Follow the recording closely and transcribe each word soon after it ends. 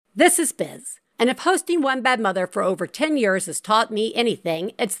This is Biz. And if hosting One Bad Mother for over 10 years has taught me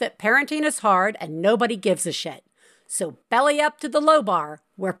anything, it's that parenting is hard and nobody gives a shit. So belly up to the low bar,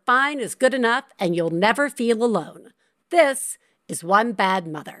 where fine is good enough and you'll never feel alone. This is One Bad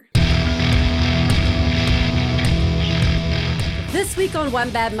Mother. This week on One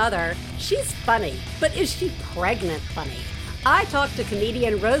Bad Mother, she's funny, but is she pregnant funny? I talked to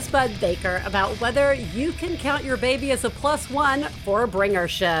comedian Rosebud Baker about whether you can count your baby as a +1 for a bringer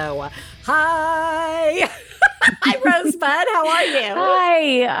show. Hi! Hi, Rosebud. How are you?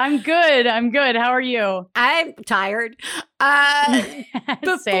 Hi, I'm good. How are you? I'm tired.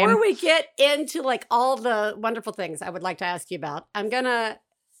 Before we get into all the wonderful things I would like to ask you about, I'm going to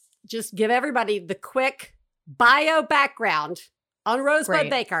just give everybody the quick bio background on Rosebud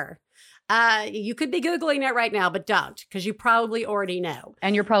Baker. You could be Googling it right now, but don't, because you probably already know.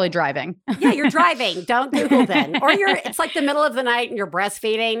 And you're probably driving. Yeah, you're driving. Don't Google then. Or it's like the middle of the night and you're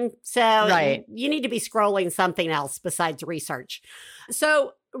breastfeeding. So you need to be scrolling something else besides research.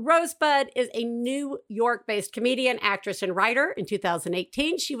 So Rosebud is a New York-based comedian, actress, and writer. In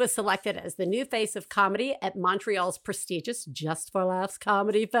 2018, she was selected as the new face of comedy at Montreal's prestigious Just for Laughs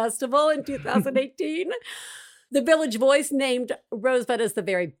Comedy Festival in 2018. The Village Voice named Rosebud as the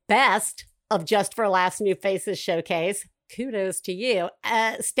very best of Just for Laughs New Faces Showcase. Kudos to you.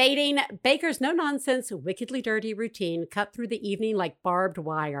 Stating Baker's no-nonsense, wickedly dirty routine cut through the evening like barbed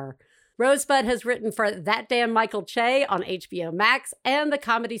wire. Rosebud has written for That Damn Michael Che on HBO Max and the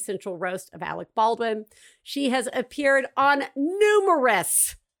Comedy Central roast of Alec Baldwin. She has appeared on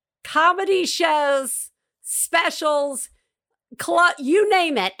numerous comedy shows, specials, you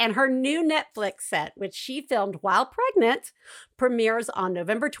name it, and her new Netflix set, which she filmed while pregnant, premieres on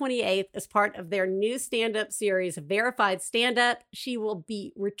November 28th as part of their new stand-up series, Verified Stand-Up. She will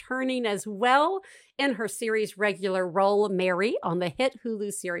be returning as well in her series regular role, Mary, on the hit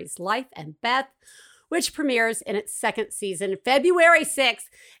Hulu series Life and Beth, which premieres in its second season, February 6th.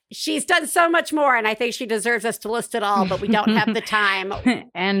 She's done so much more, and I think she deserves us to list it all, but we don't have the time.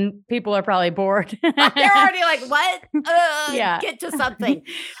 And people are probably bored. They're already like, what? Get to something.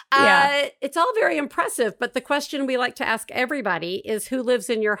 It's all very impressive, but the question we like to ask everybody is, who lives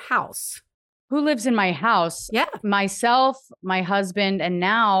in your house? Who lives in my house? Yeah. Myself, my husband, and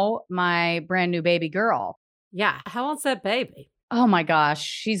now my brand new baby girl. Yeah. How old's that baby? Oh my gosh,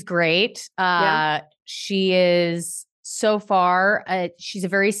 she's great. She is so far, she's a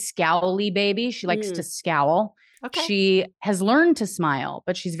very scowly baby. She likes to scowl. Okay. She has learned to smile,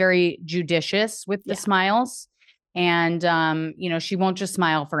 but she's very judicious with the smiles. And, she won't just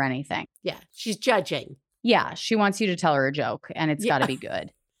smile for anything. Yeah. She's judging. Yeah. She wants you to tell her a joke and it's got to be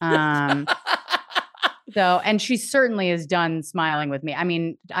good. And she certainly is done smiling with me. I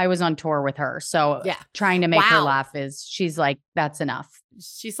mean, I was on tour with her. So trying to make her laugh she's like, that's enough.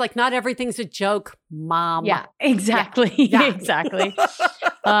 She's like, not everything's a joke, Mom. Yeah, exactly. Yeah. Exactly.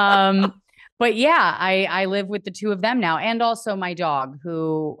 But yeah, I live with the two of them now. And also my dog,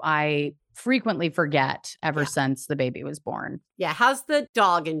 who I frequently forget ever since the baby was born. Yeah. How's the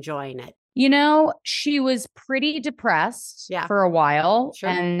dog enjoying it? She was pretty depressed for a while. Sure.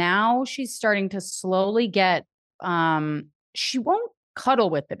 And now she's starting to slowly get, she won't cuddle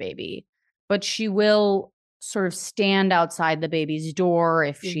with the baby, but she will sort of stand outside the baby's door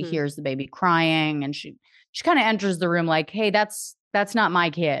if she hears the baby crying. And she kind of enters the room like, hey, that's not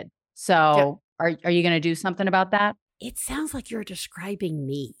my kid. So are you going to do something about that? It sounds like you're describing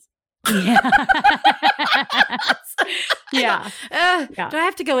me. Yeah. Yeah. Do I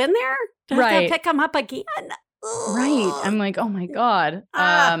have to go in there? Do I have to pick him up again? Ugh. Right. I'm like, oh my God.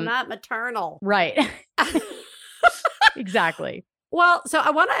 Not maternal. Right. Exactly. Well, so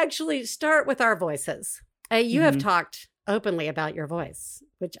I want to actually start with our voices. You have talked openly about your voice,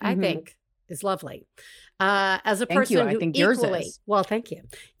 which I think is lovely. As a person who I think yours is. Well, thank you.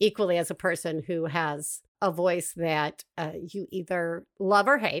 Equally as a person who has a voice that you either love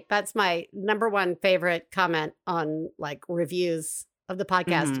or hate. That's my number one favorite comment on reviews of the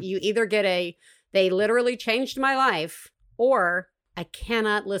podcast. You either get they literally changed my life, or I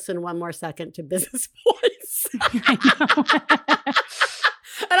cannot listen one more second to Biz's voice.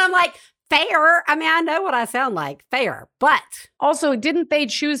 And I'm like, fair. I mean, I know what I sound like. Fair. But also, didn't they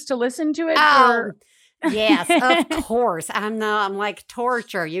choose to listen to it? Yes, of course. I'm like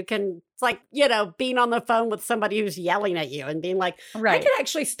torture. It's like, being on the phone with somebody who's yelling at you and being like, I could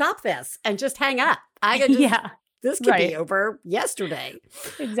actually stop this and just hang up. I could just, this could be over yesterday.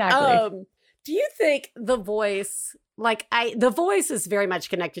 Exactly. Do you think the voice, the voice is very much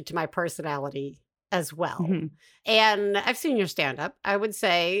connected to my personality as well. And I've seen your stand-up. I would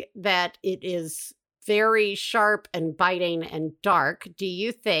say that it is very sharp and biting and dark. Do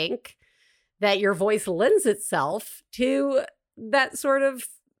you think that your voice lends itself to that sort of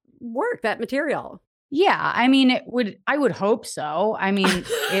work, that material? Yeah, I mean, I would hope so. I mean,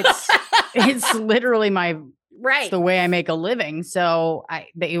 it's literally it's the way I make a living. So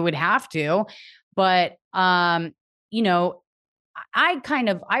it would have to. But, you know,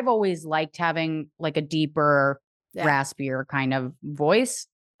 I've always liked having like a deeper, raspier kind of voice.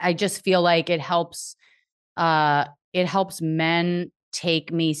 I just feel like it helps men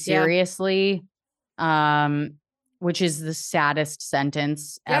take me seriously. Which is the saddest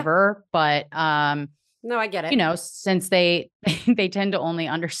sentence ever. But, no, I get it. You know, since they tend to only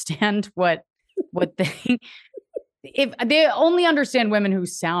understand what if they only understand women who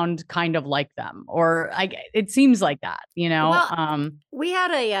sound kind of like them, or it seems like that, you know. Well, we had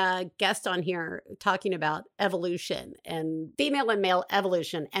a guest on here talking about evolution and female and male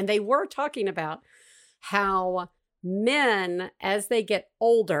evolution, and they were talking about how men, as they get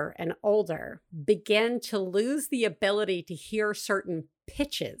older and older, begin to lose the ability to hear certain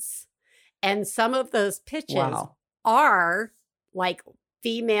pitches. And some of those pitches are like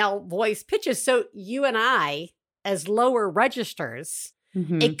female voice pitches. So you and I, as lower registers,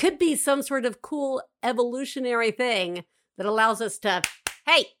 it could be some sort of cool evolutionary thing that allows us to,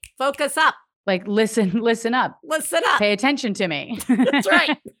 hey, focus up. Like, listen up. Listen up. Pay attention to me. That's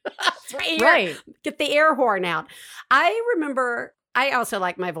right. That's right here. Right. Get the air horn out. I remember, I also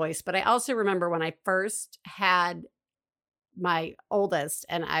like my voice, but I also remember when I first had my oldest,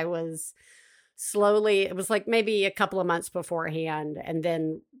 and I was slowly, it was like maybe a couple of months beforehand. And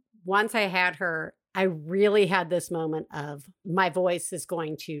then once I had her, I really had this moment of my voice is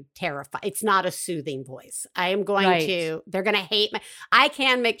going to terrify. It's not a soothing voice. I am going to, they're going to hate me. I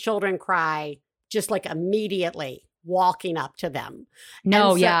can make children cry just like immediately walking up to them.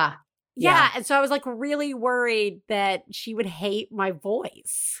 No, Yeah. And so I was like really worried that she would hate my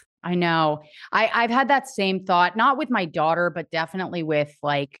voice. I know. I've had that same thought, not with my daughter, but definitely with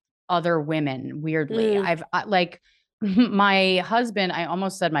like other women, weirdly. I've like my husband, I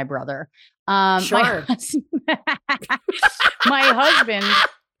almost said my brother. Sure. My husband,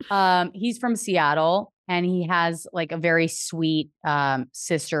 he's from Seattle, and he has like a very sweet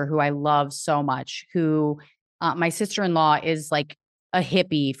sister who I love so much, who my sister-in-law is like a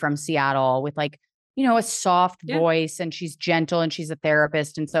hippie from Seattle with like, you know, a soft voice, and she's gentle and she's a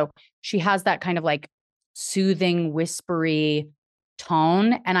therapist. And so she has that kind of like soothing, whispery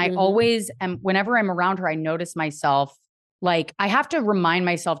tone. And I always am, whenever I'm around her, I notice myself like I have to remind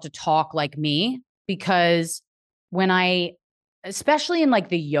myself to talk like me, because when especially in like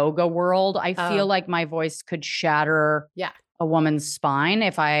the yoga world, I feel like my voice could shatter a woman's spine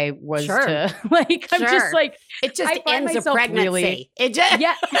if I was to like, I'm just like, it just ends a pregnancy. Really, it just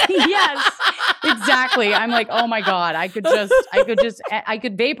yes, exactly. I'm like, oh my God, I could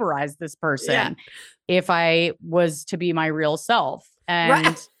vaporize this person if I was to be my real self.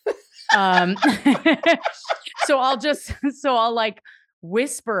 And, so I'll like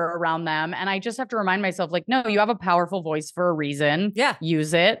whisper around them, and I just have to remind myself like, no, you have a powerful voice for a reason. Yeah.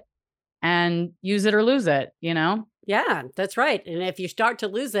 Use it, and use it or lose it, you know? Yeah, that's right. And if you start to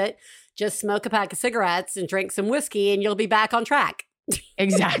lose it, just smoke a pack of cigarettes and drink some whiskey and you'll be back on track.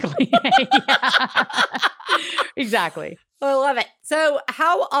 Exactly. Exactly. I love it. So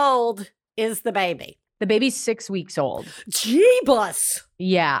how old is the baby? The baby's 6 weeks old. Jeebus.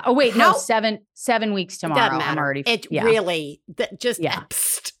 Yeah. Oh, wait. No, 7 weeks tomorrow. I'm already. It really, it doesn't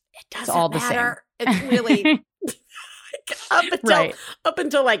all matter. The same. It's really up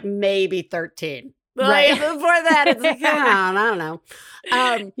until like maybe 13. Right. Before that, it's like, I don't know.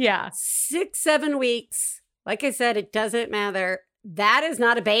 6, 7 weeks. Like I said, it doesn't matter. That is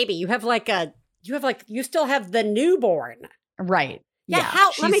not a baby. You still have the newborn. Right. Yeah.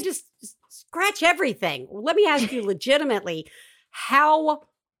 Let me just scratch everything. Let me ask you legitimately, how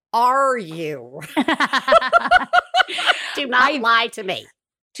are you? Do not lie to me.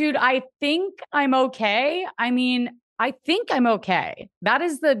 Dude, I think I'm okay. I mean, I think I'm okay.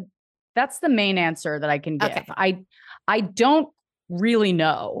 That's the main answer that I can give. Okay. I don't really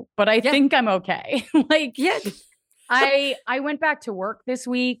know, but I think I'm okay. Like, I went back to work this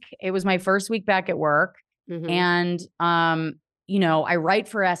week. It was my first week back at work. And, you know, I write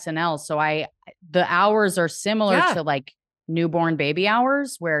for SNL. So the hours are similar to like newborn baby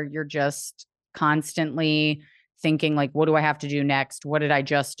hours, where you're just constantly thinking like, what do I have to do next? What did I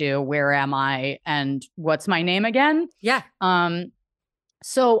just do? Where am I? And what's my name again? Yeah.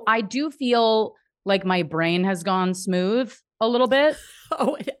 So I do feel like my brain has gone smooth a little bit.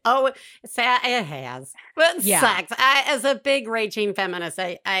 It has. But it sucks. As a big raging feminist,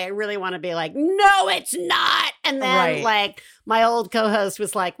 I really want to be like, no, it's not. And then like my old co-host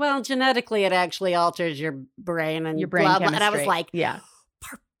was like, well, genetically it actually alters your brain and your brain blah, chemistry. And I was like,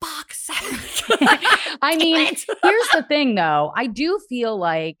 for fuck's sake. I mean, here's the thing though. I do feel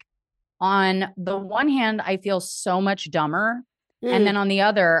like on the one hand, I feel so much dumber. And then on the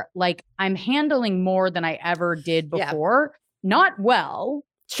other, like I'm handling more than I ever did before. Not well.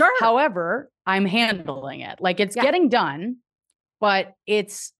 Sure. However, I'm handling it. Like it's getting done, but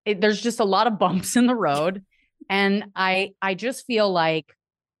there's just a lot of bumps in the road. And I just feel like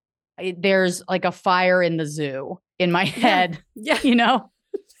there's like a fire in the zoo in my head, you know,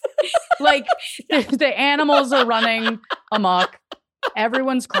 like the animals are running amok.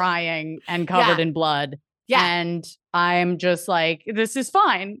 Everyone's crying and covered in blood. Yeah. And I'm just like, this is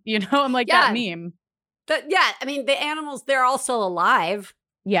fine. You know, I'm like that meme. I mean, the animals, they're all still alive.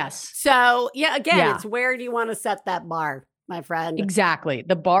 Yes. So, it's where do you want to set that bar, my friend? Exactly.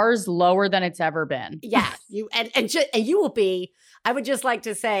 The bar's lower than it's ever been. Yeah. You you will be, I would just like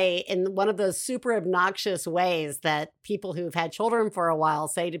to say, in one of those super obnoxious ways that people who've had children for a while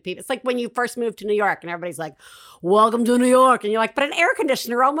say to people, it's like when you first move to New York and everybody's like, welcome to New York. And you're like, but an air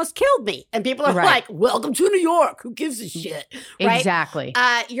conditioner almost killed me. And people are like, welcome to New York. Who gives a shit? Right? Exactly.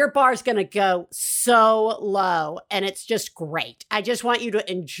 Your bar's going to go so low and it's just great. I just want you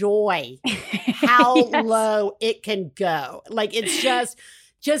to enjoy how low it can go. Like, it's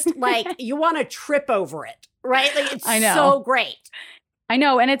just like you want to trip over it. Right? Like it's so great. I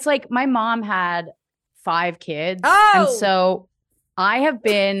know. And it's like my mom had 5 kids. Oh. And so I've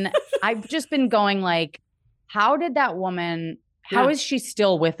just been going like, how did that woman, how is she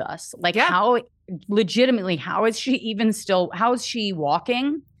still with us? Like how legitimately, how is she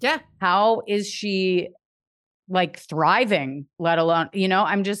walking? Yeah. How is she like thriving, let alone, you know,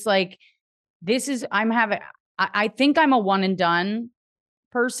 I'm just like, I think I'm a one and done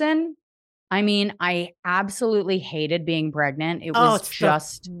person. I mean, I absolutely hated being pregnant. It was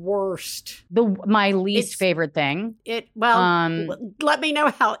just the worst. My least favorite thing. Let me know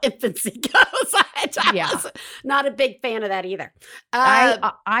how infancy goes. I was not a big fan of that either.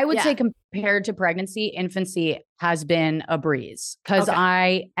 I would say compared to pregnancy, infancy has been a breeze because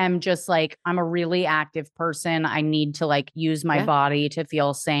I am just like, I'm a really active person. I need to like use my body to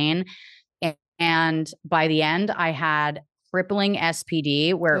feel sane. And by the end, I had crippling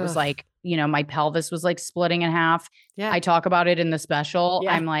SPD where it was like, you know, my pelvis was like splitting in half. Yeah. I talk about it in the special.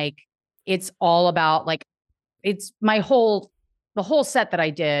 Yeah. I'm like, it's all about like, it's the whole set that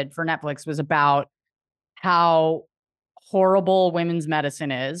I did for Netflix was about how horrible women's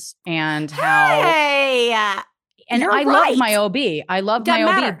medicine is and how, and I love my OB. I love my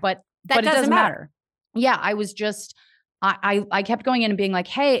OB, but it doesn't matter. Yeah. I was just, I kept going in and being like,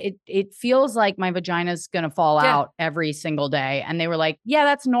 hey, it feels like my vagina's going to fall out every single day. And they were like, yeah,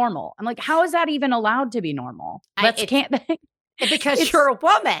 that's normal. I'm like, how is that even allowed to be normal? Because you're a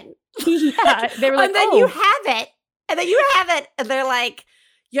woman. Yeah. They were like, and then you have it. And then you have it. And they're like,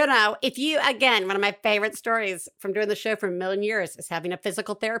 you know, if you, again, one of my favorite stories from doing the show for a million years is having a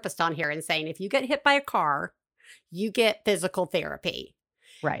physical therapist on here and saying, if you get hit by a car, you get physical therapy.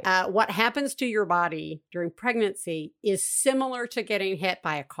 Right. What happens to your body during pregnancy is similar to getting hit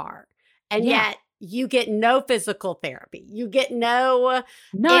by a car. And yet you get no physical therapy. You get any of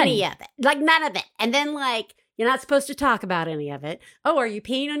it. Like none of it. And then like, you're not supposed to talk about any of it. Oh, are you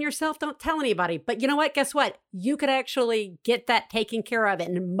peeing on yourself? Don't tell anybody. But you know what? Guess what? You could actually get that taken care of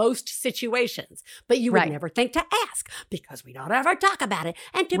in most situations. But you would never think to ask because we don't ever talk about it.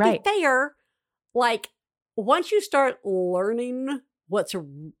 And to be fair, like once you start learning what's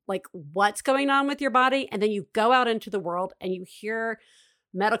going on with your body, and then you go out into the world and you hear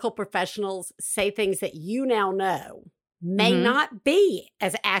medical professionals say things that you now know may not be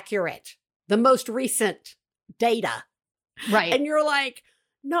as accurate, the most recent data. Right. And you're like,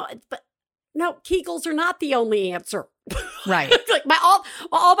 no, Kegels are not the only answer. Right. Like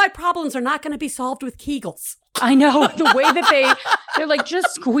all my problems are not going to be solved with Kegels. I know the way that they're like,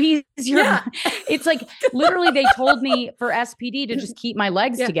 just squeeze your, it's like, literally they told me for SPD to just keep my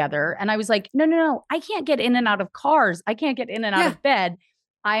legs together. And I was like, no, I can't get in and out of cars. I can't get in and out of bed.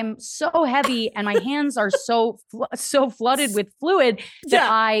 I'm so heavy and my hands are so flooded with fluid that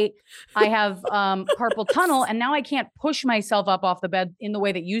I have carpal tunnel. And now I can't push myself up off the bed in the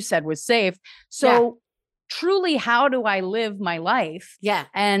way that you said was safe. So truly, how do I live my life? Yeah.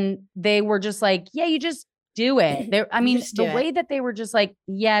 And they were just like, yeah, you just do it. The way that they were just like,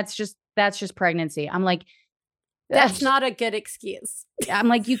 yeah, that's just pregnancy. I'm like, that's not a good excuse. I'm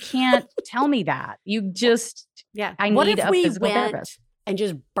like, you can't tell me that. You just, Yeah. I What need if a we physical went therapist. and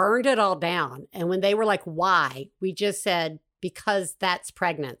just burned it all down? And when they were like, why? We just said, because that's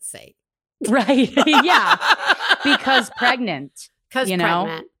pregnancy. Right. Yeah. Because pregnant. Because you know?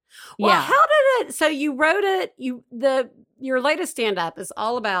 pregnant. Well, Yeah. how did it? So you wrote it. Your latest stand up is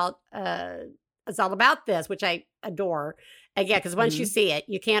all about this, which I adore. And yeah, because once you see it,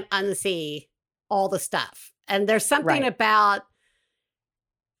 you can't unsee all the stuff. And there's something about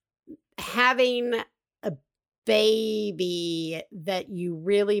having a baby that you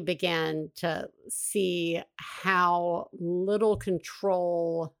really begin to see how little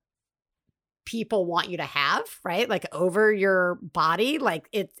control people want you to have, right? Like over your body. Like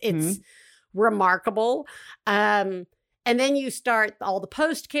it's remarkable. And then you start all the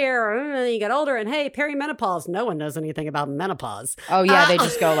post care, and you get older, and hey, perimenopause. No one knows anything about menopause. Oh yeah, they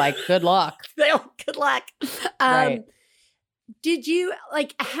just go like, "Good luck." Good luck. Right. Did you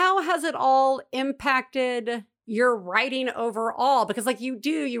how has it all impacted your writing overall? Because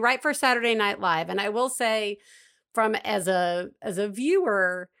you write for Saturday Night Live, and I will say, from as a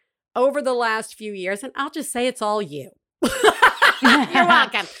viewer over the last few years, and I'll just say it's all you. You're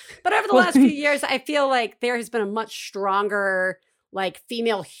welcome. But over the last few years, I feel like there has been a much stronger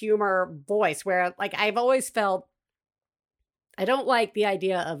female humor voice where I've always felt I don't like the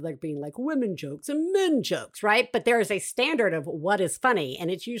idea of being women jokes and men jokes, right? But there is a standard of what is funny, and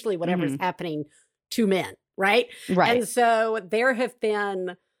it's usually whatever's happening to men, right? Right. And so there have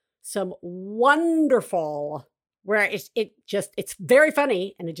been some wonderful where it's very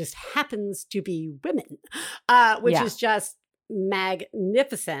funny, and it just happens to be women, which is just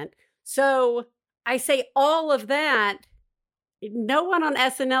magnificent. So I say all of that. No one on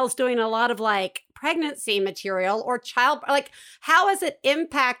SNL is doing a lot of pregnancy material or child. How has it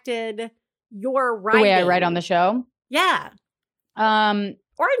impacted your writing? The way I write on the show? Yeah.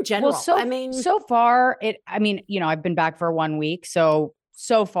 Or in general. Well, so far I've been back for 1 week. So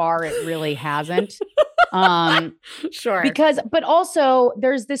far it really hasn't. Sure. But also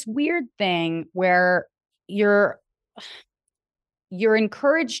there's this weird thing where you're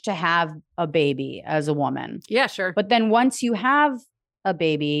encouraged to have a baby as a woman. Yeah, sure. But then once you have a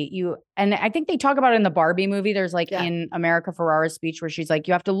baby, and I think they talk about it in the Barbie movie. There's in America Ferrera's speech where she's like,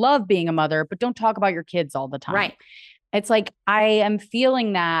 you have to love being a mother, but don't talk about your kids all the time. Right. It's I am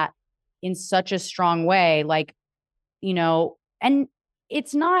feeling that in such a strong way, and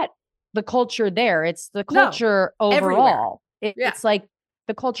it's not the culture there. It's the culture overall. It's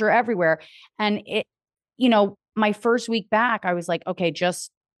the culture everywhere. And my first week back, I was like, okay,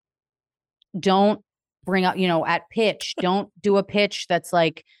 just don't bring up, at pitch, don't do a pitch that's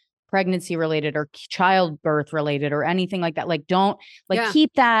pregnancy related or childbirth related or anything like that. Don't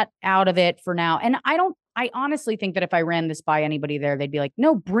keep that out of it for now. And I honestly think that if I ran this by anybody there, they'd be like,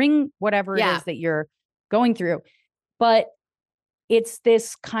 no, bring whatever it is that you're going through. But it's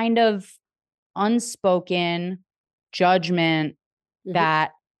this kind of unspoken judgment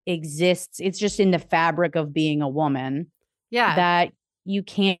that exists. It's just in the fabric of being a woman. Yeah. That you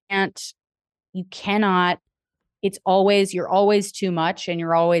cannot, you're always too much and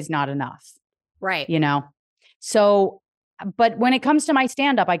you're always not enough. Right. So, but when it comes to my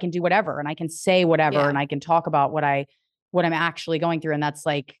stand-up, I can do whatever and I can say whatever and I can talk about what I'm actually going through. And that's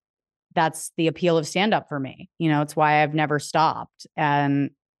the appeal of stand-up for me. It's why I've never stopped.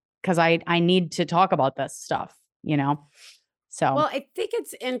 And because I need to talk about this stuff, So, well, I think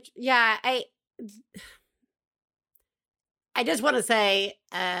it's I just want to say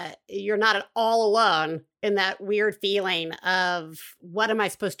you're not at all alone in that weird feeling of what am I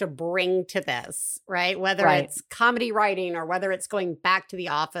supposed to bring to this, right? Whether it's comedy writing or whether it's going back to the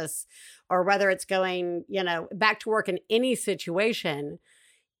office or whether it's going, back to work in any situation,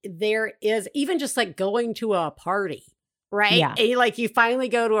 there is even just going to a party. Right. Yeah. And you finally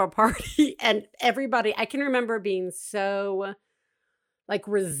go to a party and everybody, I can remember being so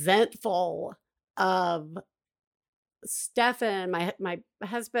resentful of Stefan, my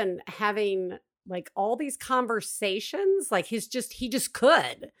husband, having all these conversations. He just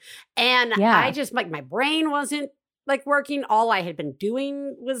could. And I just my brain wasn't working. All I had been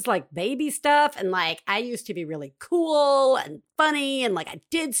doing was baby stuff. And I used to be really cool and funny and I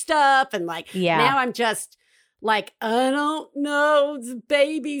did stuff. And now I'm just I don't know, this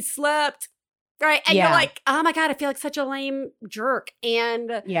baby slept. Right. And you're oh my God, I feel like such a lame jerk. And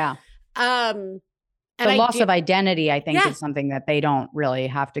the loss of identity, I think, is something that they don't really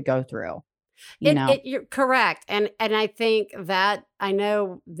have to go through. You're correct. And I think that I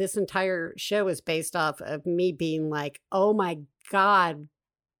know this entire show is based off of me being oh my God,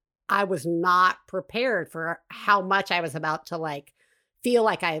 I was not prepared for how much I was about to feel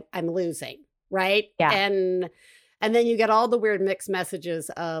like I'm losing. right? Yeah. And then you get all the weird mixed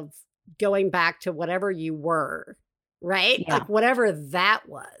messages of going back to whatever you were, right? Yeah. Like whatever that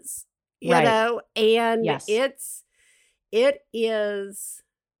was, you Right. know? And Yes. it's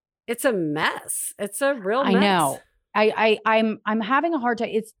a mess. It's a real mess. I know. I'm having a hard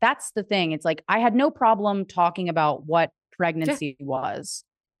time. That's the thing. It's like I had no problem talking about what pregnancy was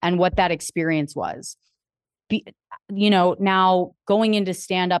and what that experience was. Now going into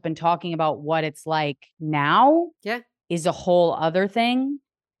stand up and talking about what it's like now is a whole other thing,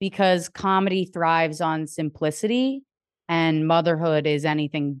 because comedy thrives on simplicity and motherhood is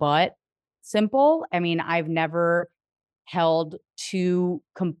anything but simple. I mean, I've never held two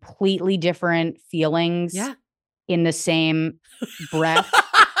completely different feelings in the same breath.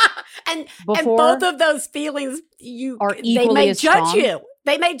 and both of those feelings are equally as strong. Judge you.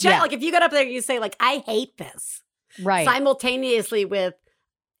 They may judge. Like if you get up there and you say like, I hate this. Right. Simultaneously with,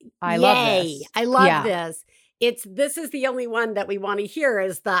 I love this. I love this. This is the only one that we want to hear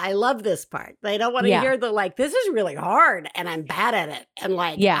is the I love this part. They don't want to hear the like, this is really hard and I'm bad at it. And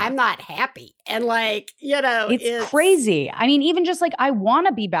like, I'm not happy. And like, it's crazy. I mean, even just like, I want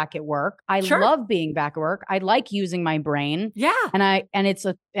to be back at work. I love being back at work. I like using my brain. Yeah. And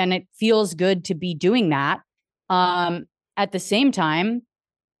it feels good to be doing that. At the same time,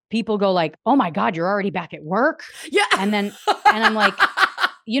 people go like, oh my God, you're already back at work. Yeah. And I'm like,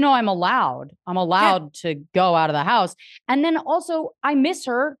 I'm allowed to go out of the house. And then also I miss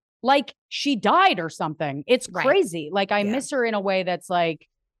her like she died or something. It's crazy. Like I miss her in a way that's like,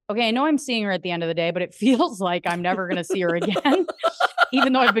 okay, I know I'm seeing her at the end of the day, but it feels like I'm never going to see her again,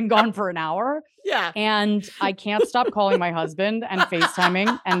 even though I've been gone for an hour. Yeah. And I can't stop calling my husband and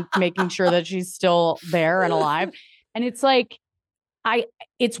FaceTiming and making sure that she's still there and alive. And it's like,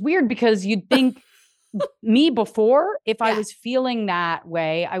 it's weird because you'd think me before, if I was feeling that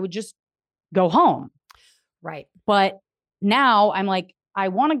way, I would just go home. Right. But now I'm like, I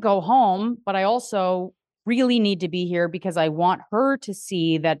want to go home, but I also really need to be here because I want her to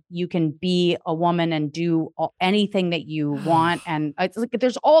see that you can be a woman and do anything that you want. And it's like,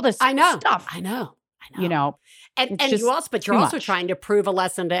 there's all this stuff. I know. And you're also trying to prove a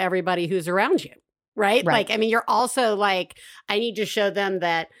lesson to everybody who's around you. Right. Like, I mean, you're also like, I need to show them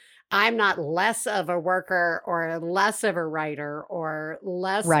that I'm not less of a worker or less of a writer or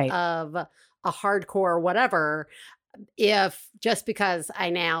less of a hardcore whatever, if just because I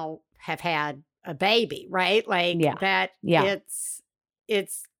now have had a baby, right? Like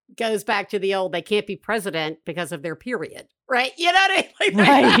it's goes back to the old, they can't be president because of their period, right? You know what I mean? Like,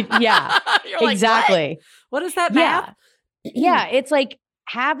 right. Yeah, you're exactly. Like, what is that math? Yeah. It's like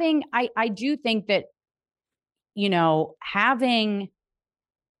I do think that, having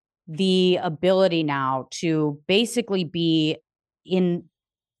the ability now to basically be in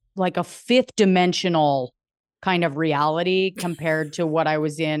like a fifth dimensional kind of reality compared to what I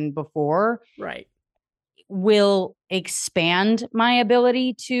was in before, will expand my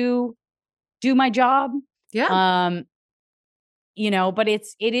ability to do my job. Yeah. But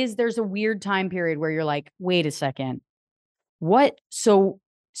there's a weird time period where you're like, wait a second, what? So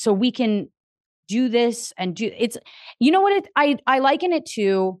we can do this and do it's, what I liken it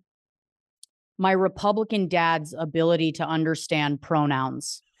to my Republican dad's ability to understand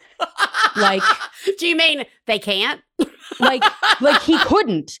pronouns. Like, do you mean they can't? like he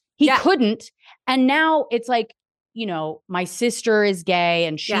couldn't. He couldn't. And now it's like, my sister is gay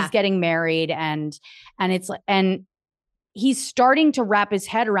and she's getting married and it's like, and he's starting to wrap his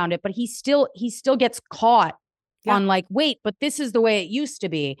head around it, but he still gets caught on like, wait, but this is the way it used to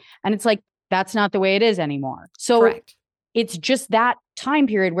be. And it's like, that's not the way it is anymore. So it's just that time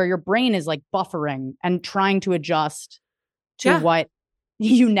period where your brain is like buffering and trying to adjust to what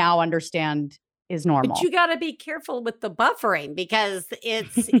you now understand is normal. But you got to be careful with the buffering because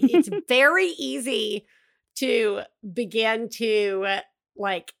it's very easy to begin to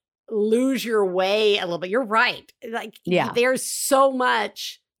like lose your way a little bit. You're right. Like there's so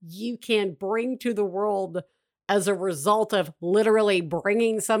much you can bring to the world as a result of literally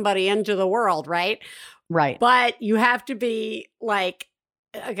bringing somebody into the world, right? Right. But you have to be like,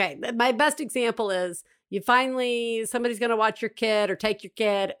 okay, my best example is somebody's going to watch your kid or take your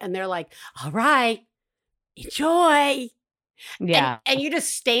kid and they're like, all right, enjoy. Yeah. And you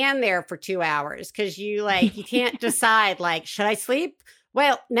just stand there for 2 hours because you can't decide like, should I sleep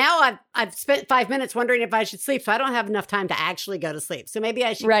Well, now I've spent 5 minutes wondering if I should sleep, so I don't have enough time to actually go to sleep. So maybe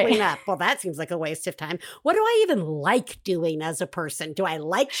I should clean up. Well, that seems like a waste of time. What do I even like doing as a person? Do I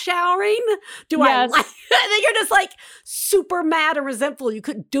like showering? I like? I think you're just like super mad and resentful. You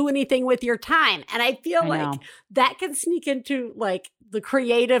couldn't do anything with your time, and I feel like that can sneak into like the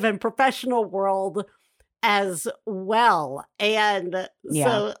creative and professional world as well. And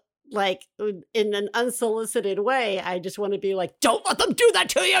so like in an unsolicited way, I just want to be like, don't let them do that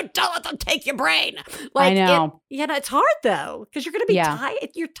to you. Don't let them take your brain. Like, I know. It's hard though, because you're going to be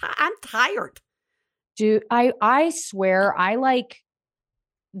tired. I'm tired. Dude, I swear, I like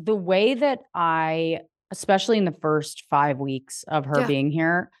the way that especially in the first 5 weeks of her being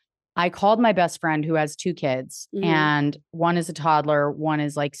here, I called my best friend who has 2 kids, and one is a toddler, one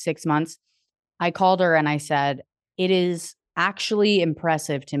is like 6 months. I called her and I said, it is actually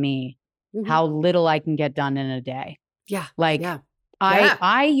impressive to me how little I can get done in a day. Yeah. Like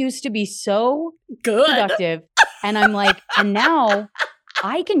I used to be so productive, and I'm like, and now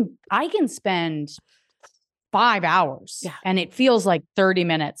I can spend 5 hours and it feels like 30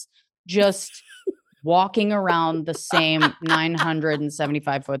 minutes just walking around the same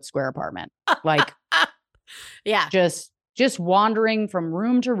 975 foot square apartment. Like, just wandering from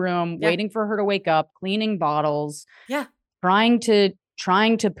room to room, waiting for her to wake up, cleaning bottles, trying to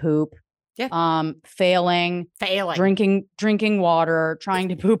poop, failing, drinking water, trying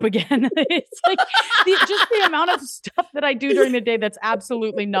to poop again. It's like just the amount of stuff that I do during the day that's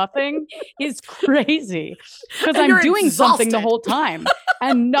absolutely nothing is crazy, because I'm doing something the whole time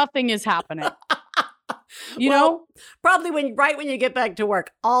and nothing is happening. You know, probably right when you get back to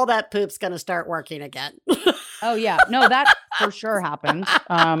work, all that poop's going to start working again. Oh yeah. No, that for sure happened.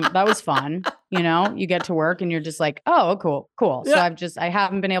 That was fun. You know, you get to work and you're just like, oh, cool. Yeah. So I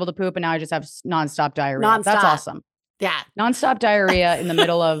haven't been able to poop, and now I just have nonstop diarrhea. That's awesome. Yeah. Nonstop diarrhea in the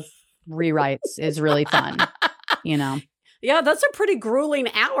middle of rewrites is really fun, you know? Yeah, those are pretty grueling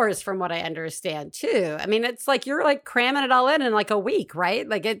hours from what I understand too. I mean, it's like you're like cramming it all in like a week, right?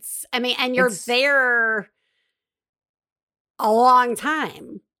 Like and you're there a long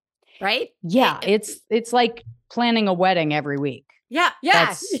time, right? Yeah, it's like planning a wedding every week. Yeah.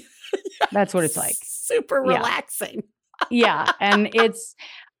 That's what it's like. Super relaxing. Yeah, and it's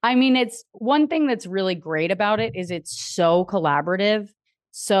one thing that's really great about it is it's so collaborative.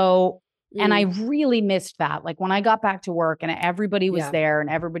 So and I really missed that. Like when I got back to work and everybody was there and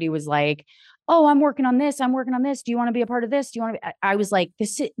everybody was like, oh, I'm working on this. Do you want to be a part of this? I was like,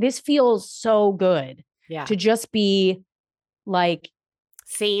 this feels so good to just be like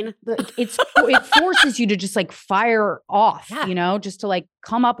seen. It forces you to just like fire off, you know, just to like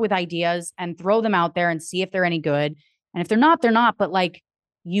come up with ideas and throw them out there and see if they're any good. And if they're not, they're not. But like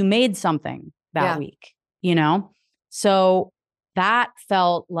you made something that week, you know? So that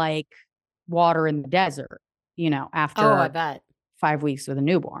felt like water in the desert, you know, after I bet 5 weeks with a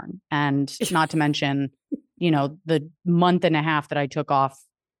newborn, and not to mention, you know, the month and a half that I took off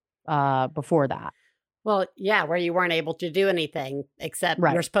before that. Well, yeah, where you weren't able to do anything except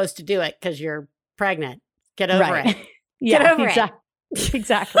you're supposed to do it because you're pregnant. Get over it. Get over it.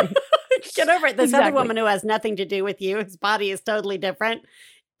 Exactly. Get over it. This other woman who has nothing to do with you, his body is totally different.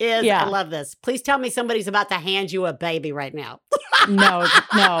 I love this. Please tell me somebody's about to hand you a baby right now. No.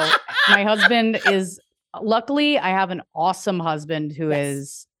 My husband is, luckily I have an awesome husband who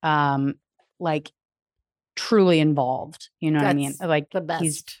is like truly involved. You know what I mean? Like the best.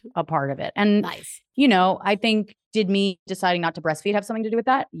 He's a part of it. And you know, I think, did me deciding not to breastfeed have something to do with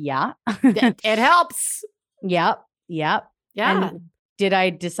that? Yeah. It helps. Yep. Yeah. And did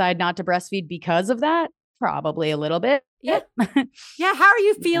I decide not to breastfeed because of that? Probably a little bit. Yeah. Yeah. How are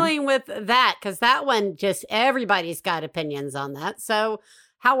you feeling with that? Because that one, just everybody's got opinions on that. So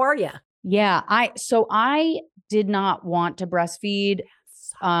how are you? Yeah. I did not want to breastfeed.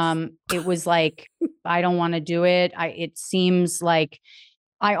 It was like, I don't want to do it. It seems like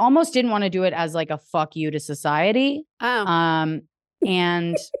I almost didn't want to do it as like a fuck you to society. Oh.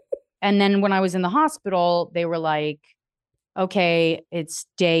 And then when I was in the hospital, they were like, okay, it's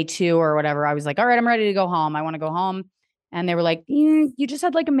day 2 or whatever. I was like, all right, I'm ready to go home. I want to go home. And they were like, you just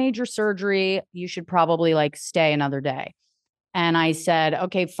had like a major surgery. You should probably like stay another day. And I said,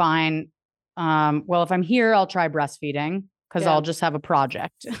 okay, fine. Well, if I'm here, I'll try breastfeeding because I'll just have a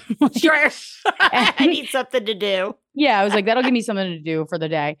project. Sure. I need something to do. Yeah. I was like, that'll give me something to do for the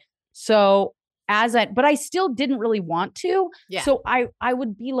day. So but I still didn't really want to. Yeah. So I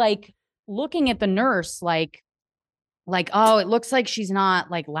would be like looking at the nurse, like, oh, it looks like she's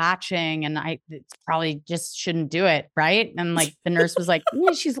not like latching, and it's probably just shouldn't do it. Right. And like the nurse was like,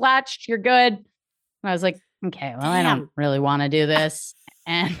 she's latched. You're good. And I was like, okay, well, I don't really want to do this.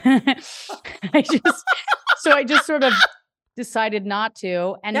 And I just sort of decided not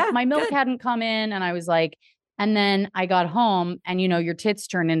to. And my milk hadn't come in, and I was like, and then I got home, and your tits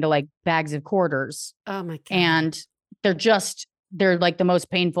turn into like bags of quarters. Oh my God. And they're like the most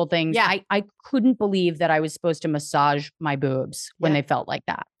painful things. Yeah. I couldn't believe that I was supposed to massage my boobs when they felt like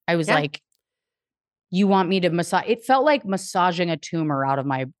that. I was like, you want me to massage? It felt like massaging a tumor out of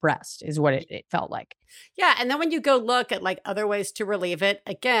my breast is what it felt like. Yeah. And then when you go look at like other ways to relieve it,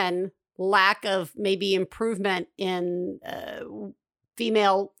 again, lack of maybe improvement in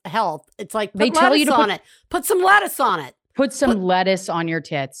female health. It's like, they tell you to on it. Put some lettuce on it. Put some lettuce on your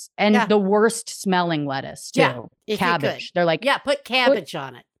tits, and the worst smelling lettuce too. Yeah, cabbage. They're like, put cabbage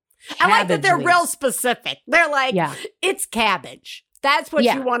on it. I like that they're real specific. They're like, it's cabbage. That's what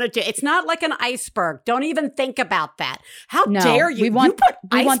you want to do. It's not like an iceberg. Don't even think about that. How dare you? You put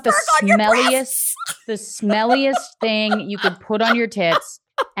iceberg on your breasts? The smelliest thing you could put on your tits,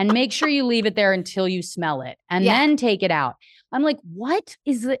 and make sure you leave it there until you smell it, and then take it out. I'm like, what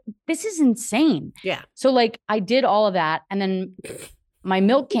is it? This is insane. Yeah. So like I did all of that, and then my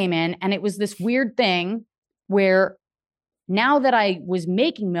milk came in, and it was this weird thing where now that I was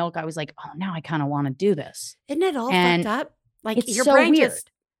making milk, I was like, oh, now I kind of want to do this. Isn't it all fucked up? Like it's your so brain weird.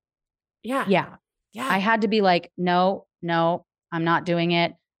 Yeah. I had to be like, no, I'm not doing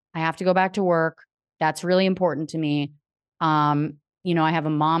it. I have to go back to work. That's really important to me. I have a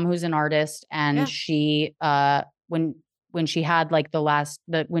mom who's an artist, and she, when she had like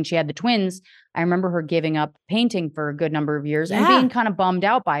when she had the twins, I remember her giving up painting for a good number of years and being kind of bummed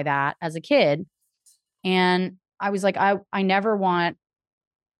out by that as a kid. And I was like, I never want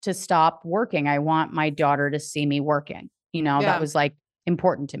to stop working. I want my daughter to see me working. That was like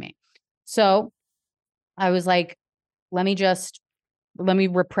important to me. So I was like, let me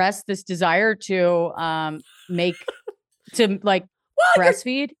repress this desire to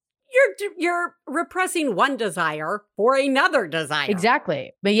breastfeed. You're repressing one desire for another desire.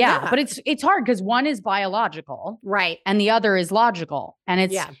 Exactly. But but it's hard because one is biological. Right. And the other is logical. And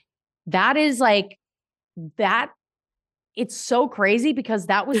that is like that. It's so crazy because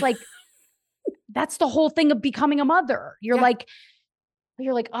that was like, that's the whole thing of becoming a mother. You're like,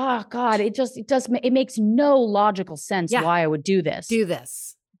 oh God, it makes no logical sense why I would do this.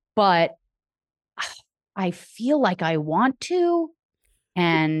 But I feel like I want to,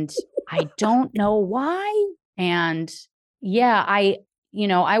 and I don't know why. And I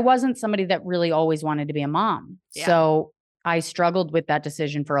wasn't somebody that really always wanted to be a mom. Yeah. So I struggled with that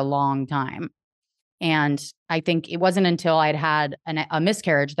decision for a long time. And I think it wasn't until I'd had a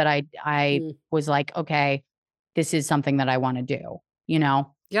miscarriage that I was like, okay, this is something that I want to do, Yeah.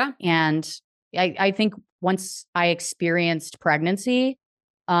 And I think once I experienced pregnancy,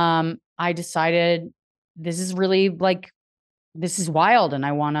 I decided this is really like, this is wild, and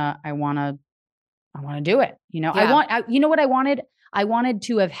I want to do it. You know what I wanted? I wanted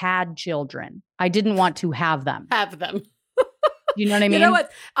to have had children. I didn't want to have them. You know what I mean? You know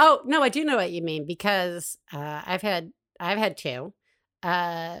what? Oh, no, I do know what you mean, because I've had two.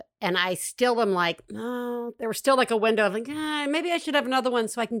 And I still am like, oh, there was still like a window of like, maybe I should have another one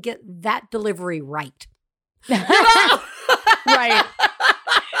so I can get that delivery right. Right.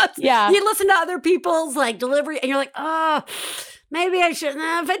 Yeah. You listen to other people's like delivery and you're like, oh, maybe I should.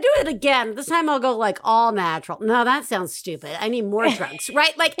 If I do it again, this time I'll go like all natural. No, that sounds stupid. I need more drugs,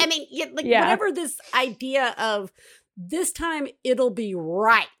 right? Like, I mean, whatever this idea of this time it'll be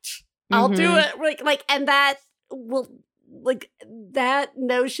right. I'll do it. Like, and that will, like, that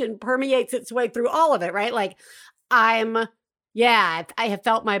notion permeates its way through all of it, right? Like, I have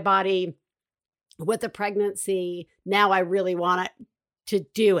felt my body with the pregnancy. Now I really want it to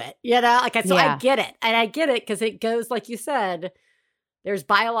do it, like, I get it. And I get it because it goes, like you said, there's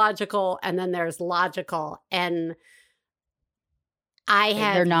biological and then there's logical. And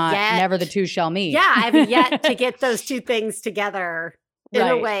they're not, never the two shall meet. Yeah. I have yet to get those two things together in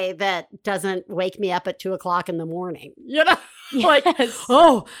a way that doesn't wake me up at 2:00 in the morning, Like,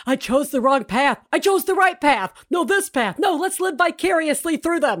 oh, I chose the wrong path. I chose the right path. No, this path. No, let's live vicariously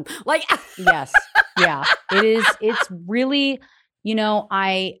through them. Like, yes. Yeah, it is. It's really,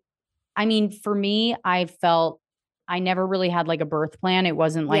 I mean, for me, I felt I never really had like a birth plan. It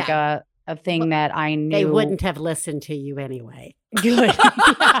wasn't like a thing that I knew. They wouldn't have listened to you anyway. Good.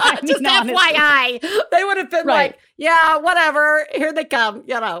 Just FYI. They would have been like, yeah, whatever. Here they come,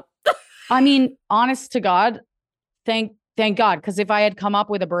 I mean, honest to God, thank God. Because if I had come up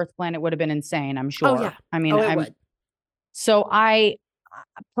with a birth plan, it would have been insane, I'm sure. Oh, yeah. I mean, it would. So I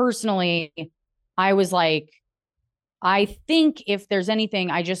personally, I was like, I think if there's anything,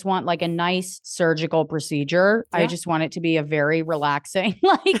 I just want like a nice surgical procedure. Yeah. I just want it to be a very relaxing,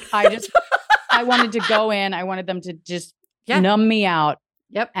 like I wanted to go in. I wanted them to just numb me out.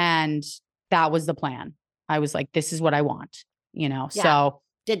 Yep. And that was the plan. I was like, this is what I want, so.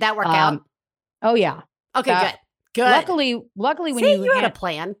 Did that work out? Oh yeah. Okay, good. Luckily when you had a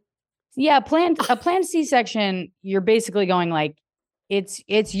plan. Yeah. A planned C-section, you're basically going like,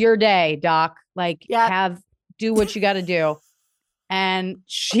 it's your day, doc. Like do what you got to do. And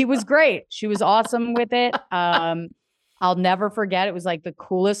she was great. She was awesome with it. I'll never forget. It was like the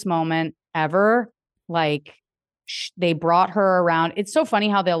coolest moment ever. Like they brought her around. It's so funny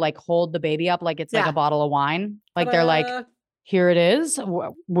how they'll like hold the baby up like it's like a bottle of wine. Like they're like, here it is.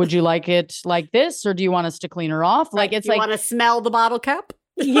 Would you like it like this? Or do you want us to clean her off? Like it's you want to smell the bottle cap?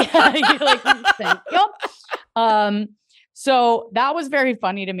 Yeah. You're like, yep. So that was very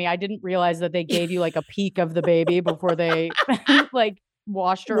funny to me. I didn't realize that they gave you like a peek of the baby before they like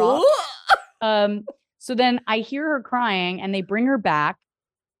washed her off. So then I hear her crying and they bring her back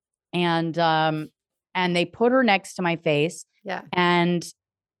and they put her next to my face. Yeah. And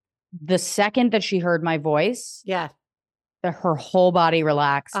the second that she heard my voice, her whole body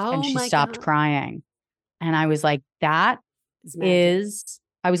relaxed and she stopped crying. And I was like, that is...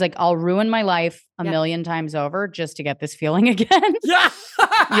 I was like, I'll ruin my life a million times over just to get this feeling again. Yeah.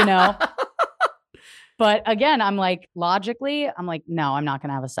 But again, I'm like, logically, I'm like, no, I'm not going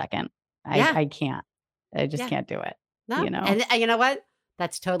to have a second. I can't. I just can't do it. No. And you know what?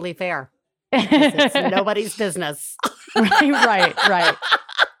 That's totally fair. It's nobody's business. Right.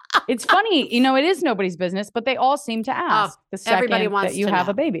 It's funny, it is nobody's business, but they all seem to ask the second everybody wants that you have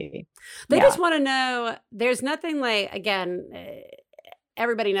a baby. They just want to know. There's nothing like, again,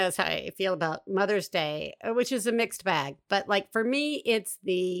 everybody knows how I feel about Mother's Day, which is a mixed bag. But like for me, it's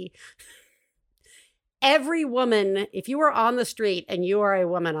every woman, if you are on the street and you are a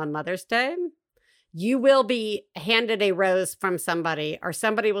woman on Mother's Day, you will be handed a rose from somebody or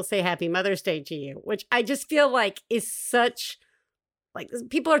somebody will say Happy Mother's Day to you, which I just feel like is such, like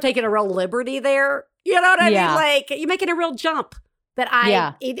people are taking a real liberty there. You know what I mean? Like you're making a real jump that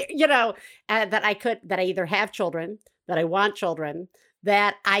I either, that I either have children, that I want children,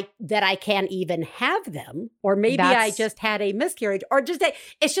 that I can even have them, or maybe I just had a miscarriage, or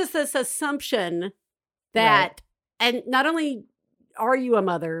it's just this assumption that, and not only are you a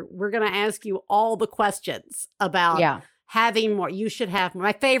mother, we're going to ask you all the questions about having more. You should have more.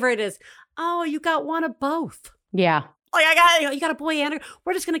 My favorite is, oh, you got one of both. Yeah. Like you got a boy and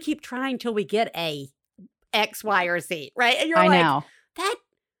we're just going to keep trying till we get a X, Y, or Z. Right. And you're know.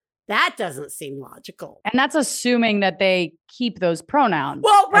 That doesn't seem logical. And that's assuming that they keep those pronouns.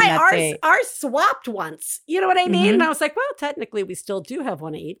 Well, right. Ours swapped once. You know what I mean? Mm-hmm. And I was like, well, technically we still do have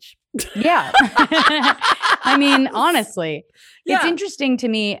one each. Yeah. I mean, honestly, it's interesting to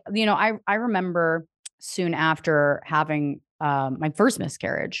me. I remember soon after having my first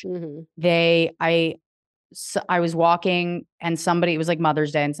miscarriage, I was walking and it was like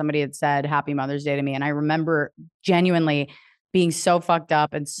Mother's Day and somebody had said Happy Mother's Day to me. And I remember genuinely being so fucked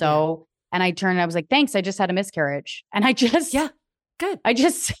up and and I turned and I was like, thanks. I just had a miscarriage. And I just, good. I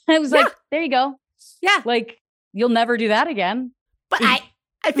was like, there you go. Yeah. Like you'll never do that again. But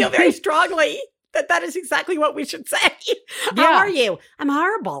I feel very strongly that is exactly what we should say. How are you? I'm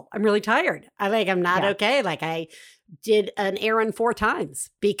horrible. I'm really tired. I'm not okay. Like I did an errand 4 times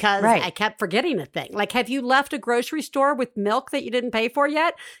because I kept forgetting a thing. Like, have you left a grocery store with milk that you didn't pay for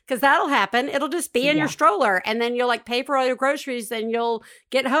yet? Because that'll happen. It'll just be in your stroller. And then you'll like pay for all your groceries and you'll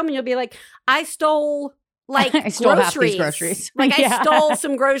get home and you'll be like, I stole like I stole half these groceries. Like I stole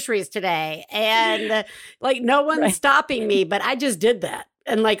some groceries today and like no one's stopping me, but I just did that.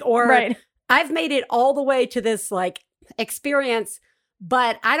 And like, I've made it all the way to this like experience,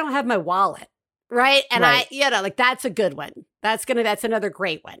 but I don't have my wallet. Right. And like that's a good one. That's another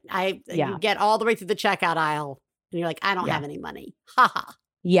great one. You get all the way through the checkout aisle and you're like, I don't have any money. Ha ha.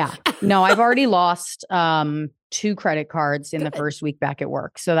 Yeah. No, I've already lost 2 credit cards in the first week back at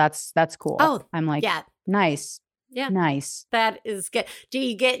work. So that's cool. Oh, I'm like, nice. Yeah. Nice. That is good.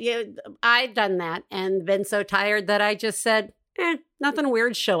 I've done that and been so tired that I just said, nothing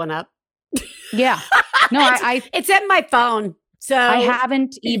weird showing up. Yeah. No, it's in my phone. So I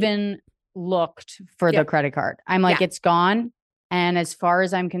haven't even looked for the credit card. I'm like, it's gone. And as far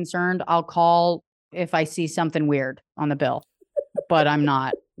as I'm concerned, I'll call if I see something weird on the bill, but I'm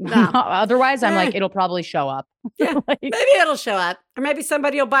not. No. Otherwise, I'm like, it'll probably show up. Yeah, like, maybe it'll show up. Or maybe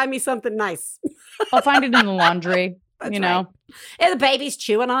somebody will buy me something nice. I'll find it in the laundry, you know. And the baby's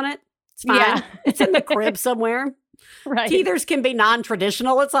chewing on it. It's fine. Yeah. It's in the crib somewhere. Right. Teethers can be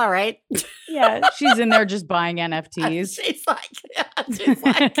non-traditional. It's all right. Yeah. She's in there just buying NFTs. She's like,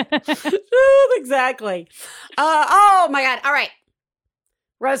 exactly. Oh my God. All right.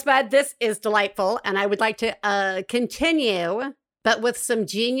 Rosebud, this is delightful. And I would like to continue, but with some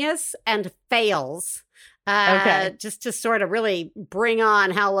genius and fails. Okay. Just to sort of really bring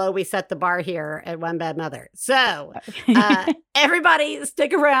on how low we set the bar here at One Bad Mother. So everybody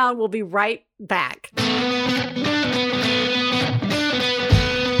stick around. We'll be right back.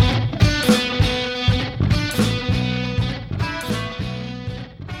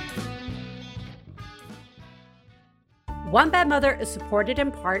 One Bad Mother is supported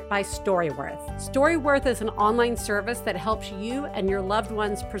in part by Storyworth. Storyworth is an online service that helps you and your loved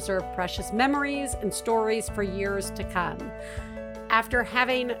ones preserve precious memories and stories for years to come. After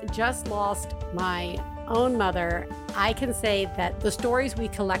having just lost my own mother, I can say that the stories we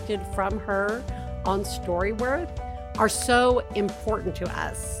collected from her on Storyworth are so important to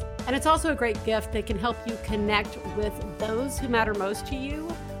us. And it's also a great gift that can help you connect with those who matter most to you,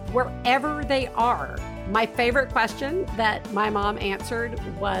 wherever they are. My favorite question that my mom answered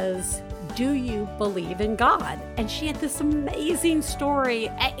was, do you believe in God? And she had this amazing story.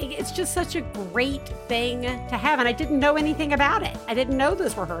 It's just such a great thing to have. And I didn't know anything about it. I didn't know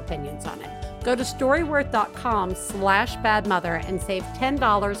those were her opinions on it. Go to storyworth.com/badmother and save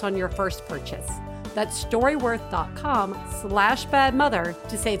 $10 on your first purchase. That's storyworth.com/badmother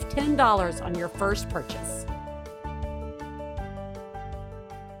to save $10 on your first purchase.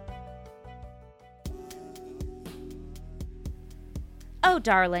 Oh,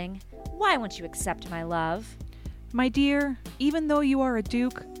 darling, why won't you accept my love? My dear, even though you are a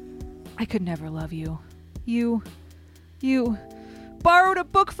duke, I could never love you. You borrowed a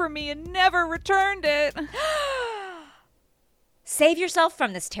book from me and never returned it. Save yourself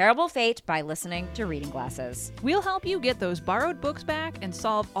from this terrible fate by listening to Reading Glasses. We'll help you get those borrowed books back and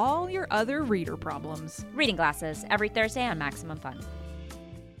solve all your other reader problems. Reading Glasses, every Thursday on Maximum Fun.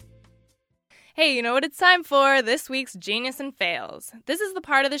 Hey, you know what it's time for? This week's Genius and Fails. This is the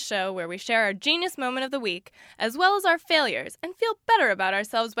part of the show where we share our genius moment of the week, as well as our failures, and feel better about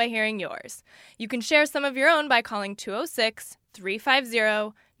ourselves by hearing yours. You can share some of your own by calling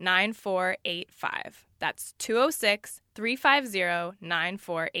 206-350-9485. That's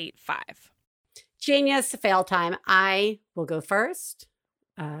 206-350-9485. Genius fail time. I will go first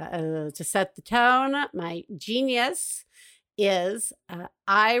to set the tone. My genius is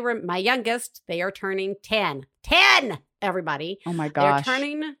my youngest. They are turning 10. 10, everybody. Oh my gosh. They're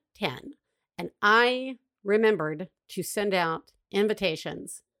turning 10. And I remembered to send out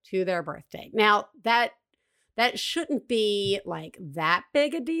invitations to their birthday. Now, that shouldn't be like that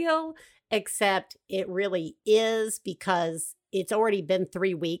big a deal, except it really is, because it's already been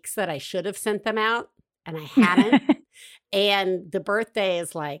 3 weeks that I should have sent them out and I hadn't. And the birthday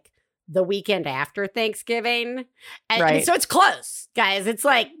is like the weekend after Thanksgiving. And so it's close, guys. It's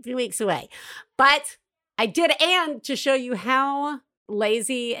like 2 weeks away. But I did, and to show you how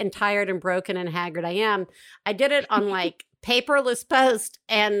lazy and tired and broken and haggard I am, I did it on like paperless post,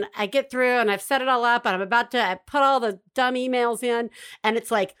 and I get through and I've set it all up and I put all the dumb emails in, and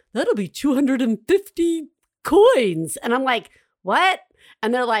it's like, that'll be 250 coins. And I'm like, what?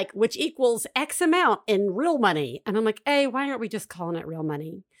 And they're like, which equals X amount in real money. And I'm like, A, why aren't we just calling it real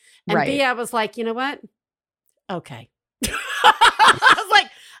money? And B, I was like, you know what? Okay. I was like,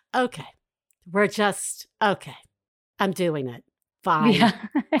 okay, okay. I'm doing it. Fine. Yeah.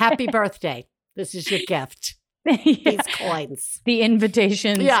 Happy birthday. This is your gift. These coins. The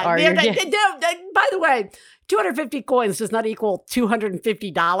invitations are your gift. By the way, 250 coins does not equal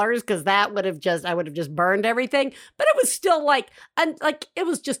 $250, because I would have just burned everything. But it was still like it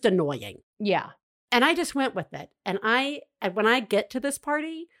was just annoying. Yeah. And I just went with it. And when I get to this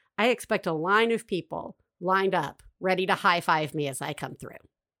party, I expect a line of people lined up, ready to high five me as I come through.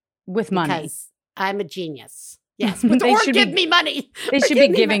 With money. Because I'm a genius. Yes. Or give me money. They should be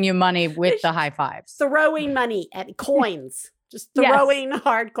giving you money with the high fives. Throwing money at coins. Just throwing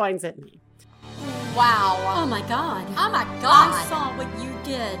hard coins at me. Wow. Oh my God. Oh my God. I saw what you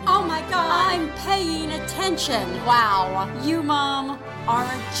did. Oh my God. I'm paying attention. Wow. You, Mom, are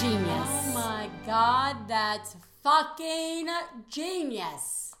a genius. Oh my God. That's fucking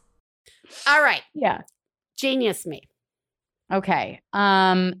genius. All right. Yeah. Genius me. Okay.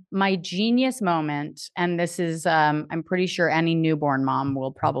 My genius moment, and this is, I'm pretty sure any newborn mom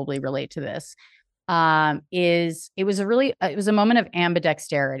will probably relate to this, it was a moment of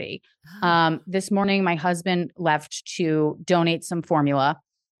ambidexterity. This morning, my husband left to donate some formula,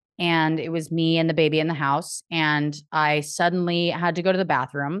 and it was me and the baby in the house. And I suddenly had to go to the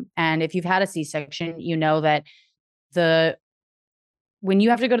bathroom. And if you've had a C-section, you know that when you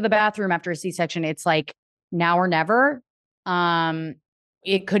have to go to the bathroom after a C-section, it's like now or never.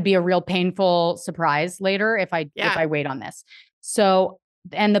 It could be a real painful surprise later if I wait on this. So,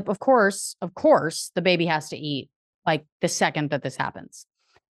 and of course, the baby has to eat like the second that this happens.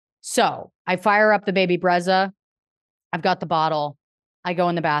 So I fire up the baby Brezza. I've got the bottle. I go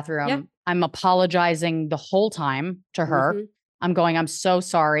in the bathroom. Yep. I'm apologizing the whole time to her. Mm-hmm. I'm going, I'm so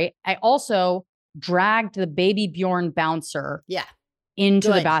sorry. I also dragged the baby Bjorn bouncer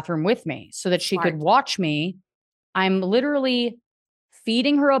into the bathroom with me so that she could watch me. I'm literally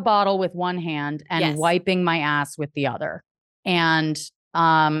feeding her a bottle with one hand and wiping my ass with the other. And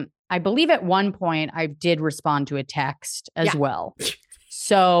I believe at one point I did respond to a text as well.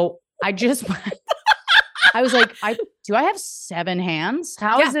 So I just, I was like, do I have 7 hands?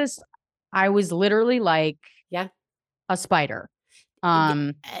 How is this? I was literally like a spider.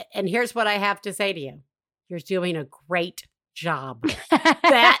 And here's what I have to say to you. You're doing a great job.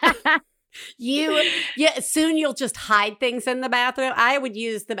 Soon you'll just hide things in the bathroom. I would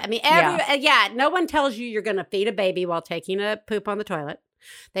use them. I mean, no one tells you you're going to feed a baby while taking a poop on the toilet.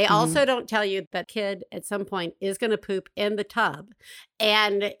 They also don't tell you that kid at some point is going to poop in the tub.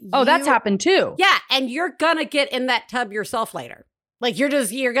 And that's happened too. Yeah. And you're going to get in that tub yourself later. Like you're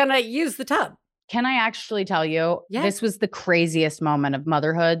going to use the tub. Can I actually tell you, this was the craziest moment of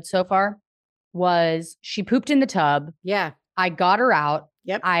motherhood so far, was she pooped in the tub. Yeah. I got her out.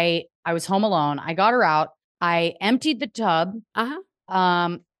 Yep. I was home alone. I got her out. I emptied the tub.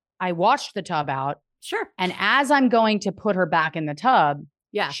 I washed the tub out. Sure. And as I'm going to put her back in the tub,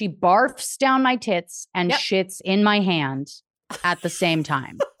 she barfs down my tits and shits in my hand at the same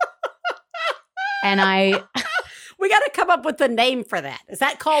time. And we got to come up with a name for that. Is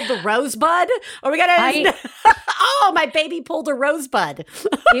that called the Rosebud? Or we got to... Oh, my baby pulled a Rosebud.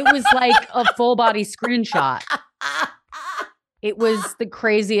 It was like a full body screenshot. It was the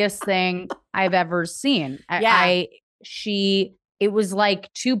craziest thing I've ever seen. It was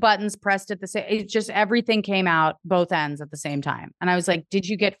like 2 buttons pressed at the same. It just everything came out both ends at the same time, and I was like, "Did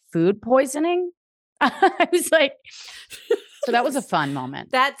you get food poisoning?" I was like, so that was a fun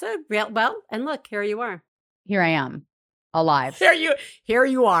moment. That's a real and look, here you are. Here I am, alive. Here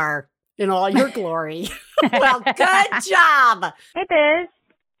you are in all your glory. Well, good job. Hey, Biz.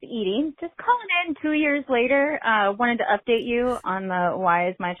 Edie, just calling in 2 years later. Wanted to update you on the why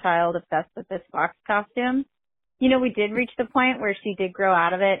is my child obsessed with this fox costume. You know, we did reach the point where she did grow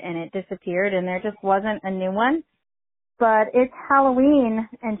out of it and it disappeared and there just wasn't a new one. But it's Halloween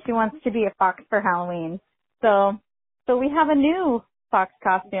and she wants to be a fox for Halloween. So we have a new fox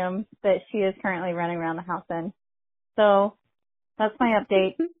costume that she is currently running around the house in. So that's my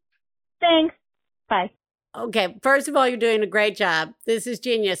update. Thanks. Bye. Okay, first of all, you're doing a great job. This is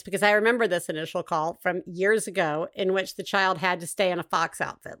genius because I remember this initial call from years ago in which the child had to stay in a fox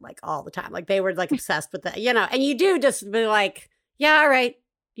outfit like all the time. Like they were like obsessed with that, and you do just be like, yeah, all right,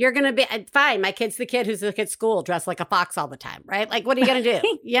 you're going to be fine. My kid's the kid who's like at school dressed like a fox all the time, right? Like, what are you going to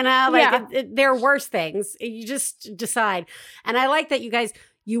do? There are worse things. You just decide. And I like that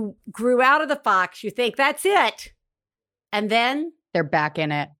you grew out of the fox. You think that's it. And then they're back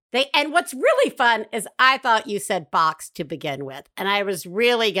in it. And what's really fun is I thought you said box to begin with. And I was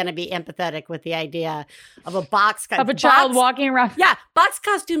really going to be empathetic with the idea of a box. Of a child walking around. Yeah. Box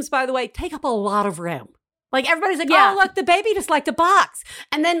costumes, by the way, take up a lot of room. Like everybody's like, oh, look, the baby just liked a box.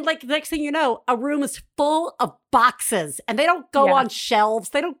 And then like the next thing you know, a room is full of boxes and they don't go on shelves.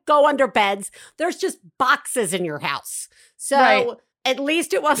 They don't go under beds. There's just boxes in your house. So at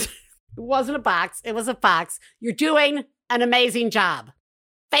least it wasn't a box. It was a fox. You're doing an amazing job.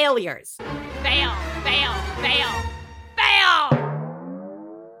 Failures. Fail, fail, fail, fail.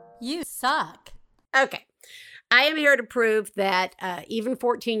 You suck. Okay. I am here to prove that even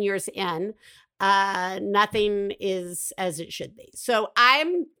 14 years in, nothing is as it should be. So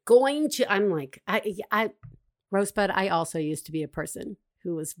Rosebud, I also used to be a person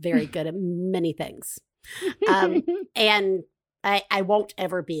who was very good at many things. And I won't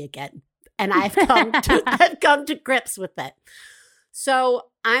ever be again. And I've come to grips with it. So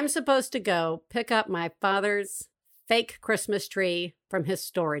I'm supposed to go pick up my father's fake Christmas tree from his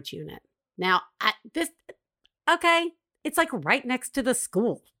storage unit. Now, it's like right next to the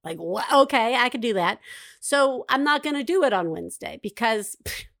school. Like, okay, I could do that. So I'm not going to do it on Wednesday because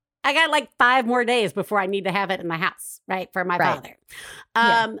I got like 5 more days before I need to have it in my house, right, for my father.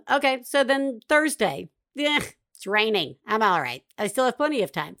 Okay, so then Thursday, it's raining. I'm all right. I still have plenty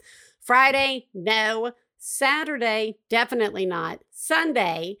of time. Friday, no. Saturday, definitely not.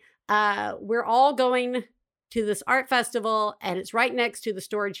 Sunday, we're all going to this art festival and it's right next to the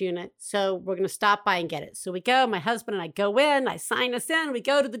storage unit. So we're going to stop by and get it. So we go, my husband and I go in, I sign us in, we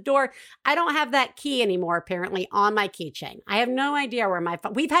go to the door. I don't have that key anymore, apparently, on my keychain. I have no idea where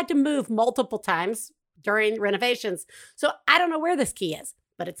we've had to move multiple times during renovations. So I don't know where this key is,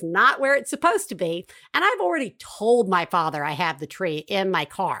 but it's not where it's supposed to be. And I've already told my father I have the tree in my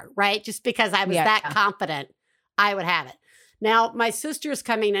car, right? Just because I was that confident I would have it. Now, my sister's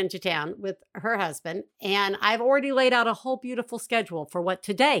coming into town with her husband, and I've already laid out a whole beautiful schedule for what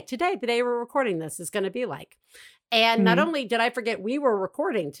today, the day we're recording this, is going to be like. And not only did I forget we were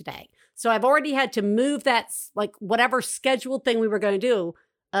recording today, so I've already had to move that, like, whatever scheduled thing we were going to do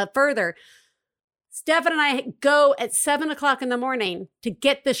further. Stefan and I go at 7:00 in the morning to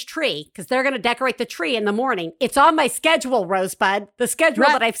get this tree because they're going to decorate the tree in the morning. It's on my schedule, Rosebud, the schedule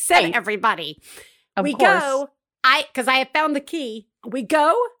that I've sent everybody. Of we course. Go. Because I have found the key. We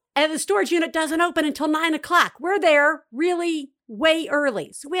go, and the storage unit doesn't open until 9:00. We're there really way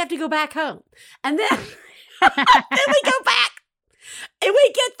early, so we have to go back home. And then, then we go back, and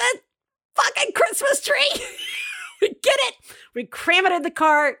we get the fucking Christmas tree. We get it, we cram it in the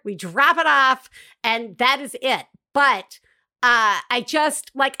cart, we drop it off, and that is it. But I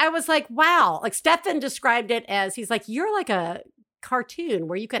was like, wow. Like Stefan described it as, he's like, you're like a cartoon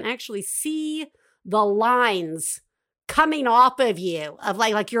where you can actually see the lines coming off of you of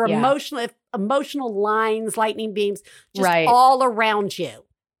like your emotional lines, lightning beams, just all around you.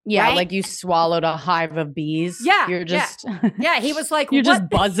 Yeah, right? like you swallowed a hive of bees. Yeah, you're just he was like, you're just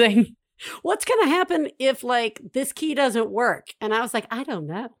buzzing. What's gonna happen if like this key doesn't work? And I was like, I don't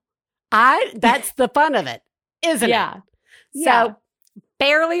know. That's the fun of it, isn't it? So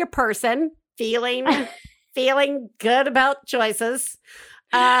barely a person feeling good about choices.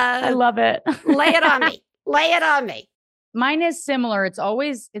 I love it. Lay it on me. Lay it on me. Mine is similar. It's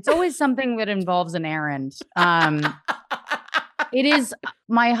always something that involves an errand. It is.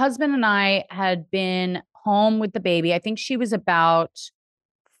 My husband and I had been home with the baby. I think she was about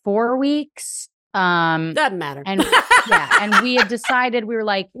 4 weeks. Doesn't matter. And and we had decided, we were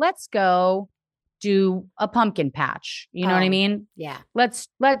like, let's go do a pumpkin patch. You know what I mean? Yeah. Let's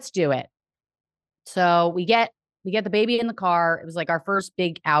do it. So we get the baby in the car. It was like our first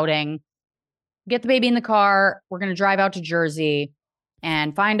big outing. Get the baby in the car. We're going to drive out to Jersey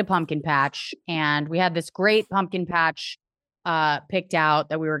and find a pumpkin patch. And we had this great pumpkin patch picked out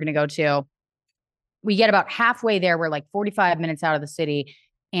that we were going to go to. We get about halfway there. We're like 45 minutes out of the city.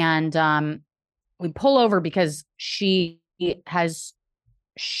 And we pull over because she has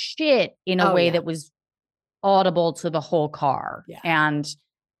shit in a way that was audible to the whole car. Yeah. And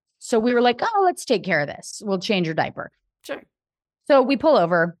so we were like, oh, let's take care of this. We'll change her diaper. Sure. So we pull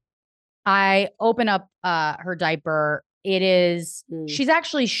over. I open up her diaper. It is, she's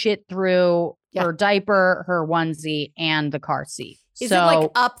actually shit through her diaper, her onesie, and the car seat. Is it like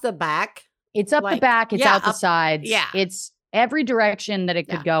up the back? It's up the back. It's out the sides. Yeah. It's every direction that it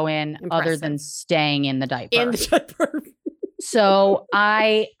could go in other than staying in the diaper. In the diaper. So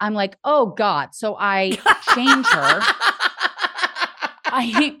I'm like, oh God. So I change her.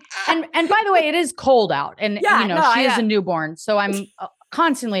 And by the way, it is cold out, and she is a newborn, so I'm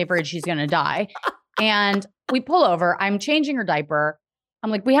constantly afraid she's going to die. And we pull over. I'm changing her diaper.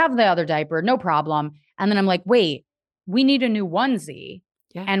 I'm like, we have the other diaper, no problem. And then I'm like, wait, we need a new onesie,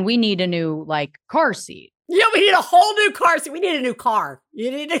 and we need a new car seat. Yeah, we need a whole new car seat. We need a new car.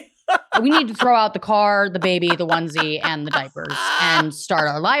 We need to throw out the car, the baby, the onesie, and the diapers, and start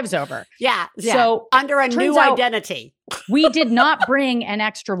our lives over. Yeah. So under a new identity. We did not bring an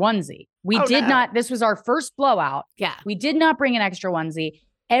extra onesie. We did not. This was our first blowout. Yeah. We did not bring an extra onesie.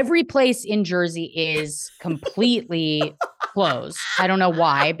 Every place in Jersey is completely closed. I don't know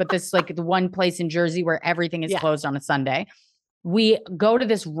why, but this is like the one place in Jersey where everything is closed on a Sunday. We go to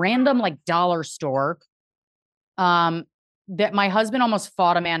this random dollar store. That my husband almost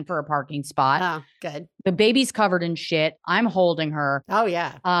fought a man for a parking spot. Oh, good. The baby's covered in shit. I'm holding her. Oh,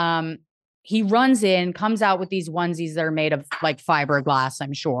 yeah. He runs in, comes out with these onesies that are made of fiberglass,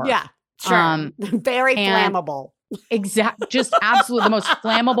 I'm sure. Yeah, sure. Very flammable. Exactly. Just absolutely the most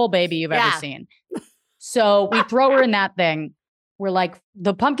flammable baby you've ever seen. So we throw her in that thing. We're like,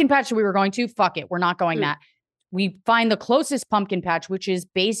 the pumpkin patch that we were going to, fuck it. We're not going that. We find the closest pumpkin patch, which is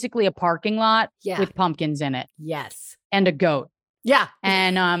basically a parking lot with pumpkins in it. Yes. And a goat. Yeah.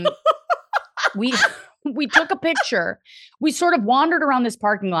 And we took a picture. We sort of wandered around this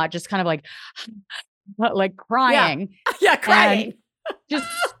parking lot, just kind of like crying. Yeah, crying. And just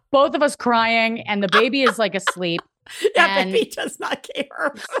both of us crying, and the baby is asleep. Yeah, and baby does not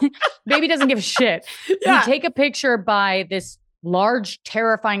care. Baby doesn't give a shit. Yeah. We take a picture by this large,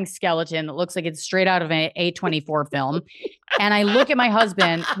 terrifying skeleton that looks like it's straight out of an A24 film. And I look at my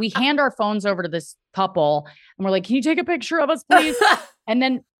husband. We hand our phones over to this couple and we're like, can you take a picture of us, please? And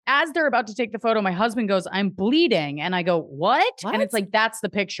then as they're about to take the photo, my husband goes, I'm bleeding. And I go, what? And it's like, that's the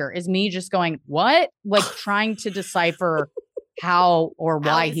picture, is me just going, what? Like trying to decipher how or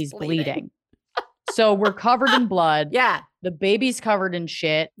why he's bleeding. So we're covered in blood. Yeah. The baby's covered in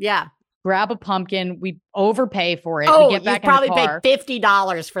shit. Yeah. Grab a pumpkin. We overpay for it. Oh, we get back you probably in the car. paid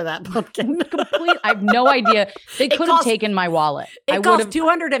 $50 for that pumpkin. Complete. I have no idea. They could have taken my wallet. It cost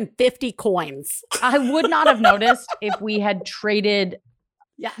 250 coins. I would not have noticed if we had traded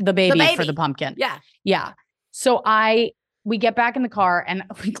the baby for the pumpkin. Yeah. Yeah. So we get back in the car and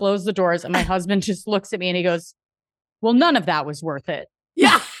we close the doors and my husband just looks at me and he goes, well, none of that was worth it.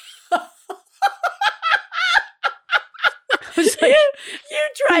 Yeah. Like, you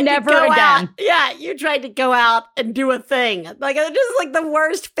tried never to go again. out. Yeah, you tried to go out and do a thing. Like, it's just like the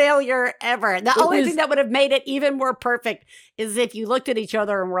worst failure ever. The only thing that would have made it even more perfect is if you looked at each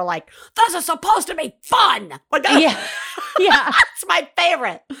other and were like, this is supposed to be fun. Like, yeah. That's my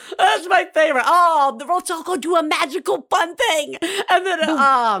favorite. That's my favorite. Oh, let's all go do a magical fun thing. And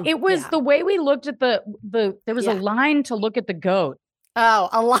then it was the way we looked at there was a line to look at the goat. Oh,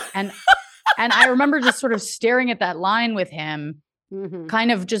 a line. And I remember just sort of staring at that line with him,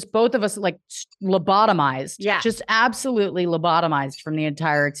 kind of just both of us like lobotomized. Yeah. Just absolutely lobotomized from the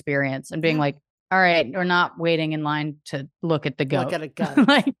entire experience and being like, all right, we're not waiting in line to look at the goat. Look at a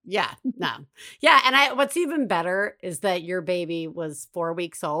goat. Yeah, no. Yeah, and what's even better is that your baby was 4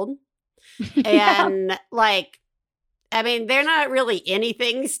 weeks old. And I mean, they're not really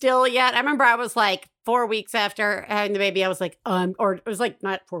anything still yet. I remember I was like 4 weeks after having the baby, I was like, or it was like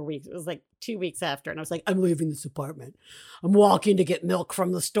not 4 weeks, it was like 2 weeks after. And I was like, I'm leaving this apartment. I'm walking to get milk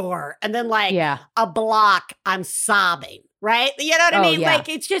from the store. And then a block, I'm sobbing, right? You know what I mean? Yeah. Like,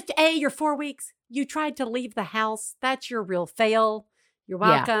 it's just, you're 4 weeks. You tried to leave the house. That's your real fail. You're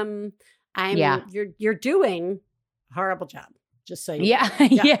welcome. You're doing a horrible job. Just so you know.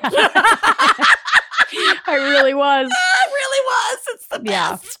 Yeah. I really was. It really was. It's the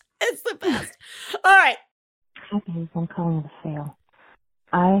best. It's the best. All right. I'm calling it a fail.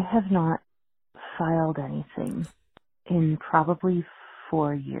 I have not filed anything in probably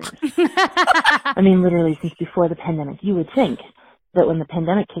 4 years. I mean, literally since before the pandemic. You would think that when the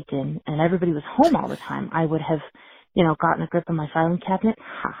pandemic kicked in and everybody was home all the time, I would have, gotten a grip on my filing cabinet.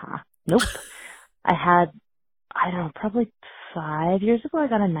 Nope. I don't know, probably 5 years ago, I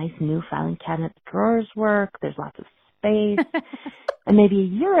got a nice new filing cabinet. The drawers work. There's lots of space. And maybe a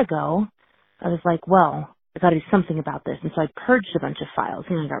year ago, I was like, well, I got to do something about this. And so I purged a bunch of files.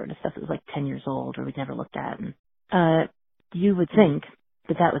 I got rid of stuff that was like 10 years old or we'd never looked at. And you would think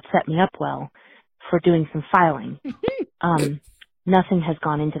that would set me up well for doing some filing. Nothing has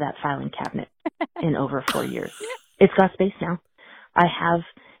gone into that filing cabinet in over 4 years. It's got space now. I have,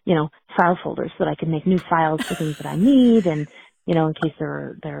 file folders so that I can make new files for things that I need and, in case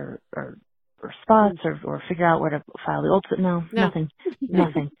there are spots or figure out where to file the old stuff. No, nothing.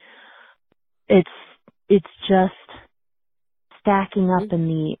 It's just stacking up in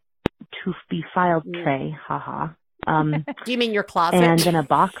the to be filed tray. Do you mean your closet? And then a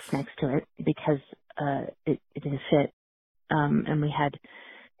box next to it because it didn't fit. And we had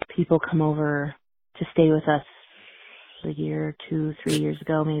people come over to stay with us a year, 2, 3 years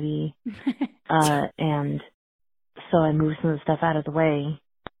ago, maybe. And so I moved some of the stuff out of the way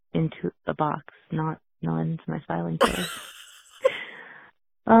into a box, not into my filing tray.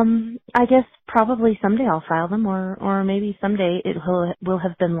 I guess probably someday I'll file them, or maybe someday it will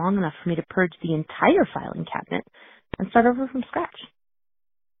have been long enough for me to purge the entire filing cabinet and start over from scratch.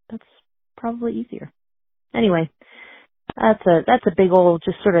 That's probably easier. Anyway, that's a big old,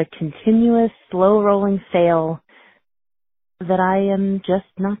 just sort of continuous, slow rolling fail that I am just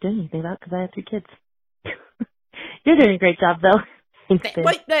not doing anything about because I have 3 kids. You're doing a great job, though.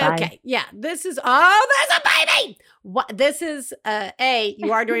 Wait, okay. Yeah, this is, there's a baby! This is,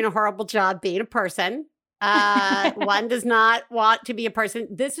 you are doing a horrible job being a person. One does not want to be a person.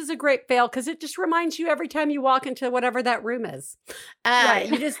 This is a great fail because it just reminds you every time you walk into whatever that room is. Right.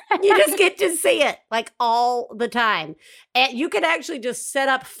 You just get to see it like all the time. And you could actually just set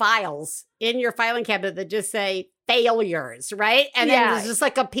up files in your filing cabinet that just say failures, right? And then there's just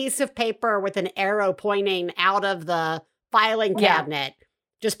like a piece of paper with an arrow pointing out of the filing cabinet.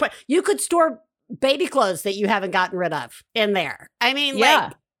 You could store baby clothes that you haven't gotten rid of in there. I mean,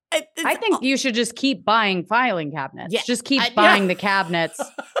 I think you should just keep buying filing cabinets. Yeah, just keep buying the cabinets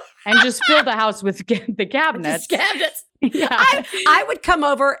and just fill the house with the cabinets. Just cabinets. Yeah. I would come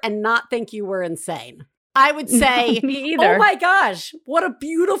over and not think you were insane. I would say, Me either. oh my gosh, what a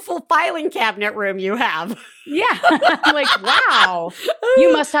beautiful filing cabinet room you have. Yeah. Like, wow.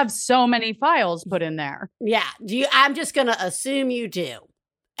 You must have so many files put in there. Yeah. I'm just going to assume you do.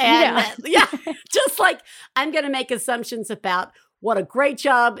 And yeah, just like I'm going to make assumptions about what a great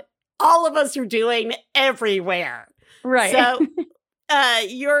job all of us are doing everywhere. Right. So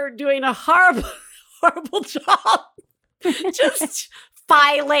you're doing a horrible, horrible job. Just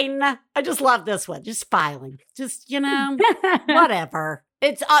filing. I just love this one. Just filing. Just, whatever.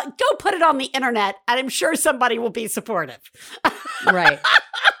 It's go put it on the internet, and I'm sure somebody will be supportive. Right.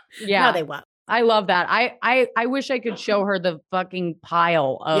 Yeah. No, they won't. I love that. I wish I could show her the fucking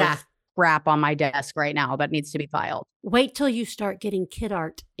pile of crap on my desk right now that needs to be filed. Wait till you start getting kid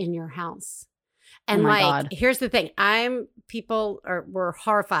art in your house. And God. Here's the thing. We're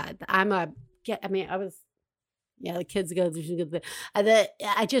horrified. The kids go,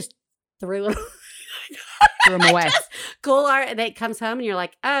 I just threw it. Threw them away. Cool art. And it comes home and you're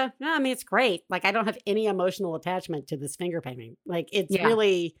like, oh, no, I mean, it's great. Like, I don't have any emotional attachment to this finger painting. Like, it's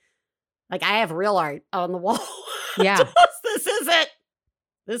really, like, I have real art on the wall. Yeah. This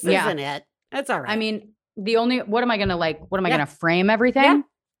isn't it. That's all right. I mean, what am I going to frame everything?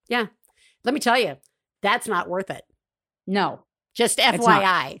 Yeah. Let me tell you, that's not worth it. No. Just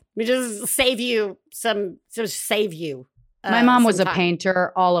FYI. We just save you My mom was a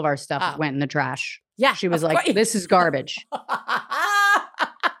painter. All of our stuff went in the trash. Yeah. She was like, this is garbage.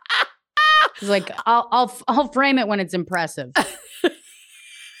 She's like, I'll frame it when it's impressive. That's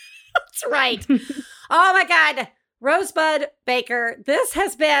right. Oh my God. Rosebud Baker, this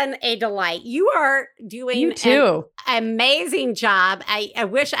has been a delight. You are doing an amazing job. I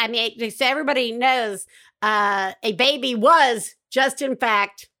wish, so everybody knows, a baby was just in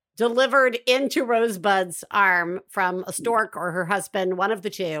fact delivered into Rosebud's arm from a stork or her husband, one of the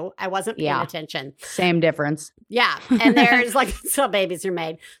two. I wasn't paying attention. Same difference. Yeah. And there's so babies are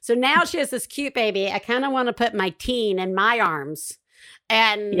made. So now she has this cute baby. I kind of want to put my teen in my arms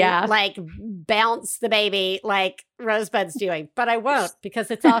and bounce the baby like Rosebud's doing, but I won't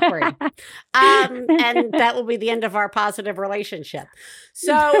because it's awkward. And that will be the end of our positive relationship.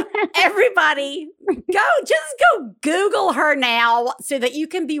 So everybody go Google her now so that you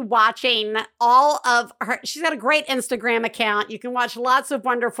can be watching all of her. She's got a great Instagram account. You can watch lots of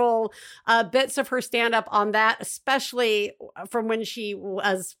wonderful bits of her stand up on that, especially from when she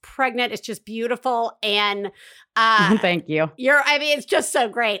was pregnant. It's just beautiful. And thank you. It's just so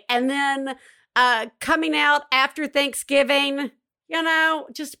great. And then coming out after Thanksgiving,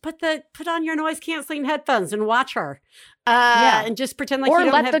 just put on your noise canceling headphones and watch her. And just pretend like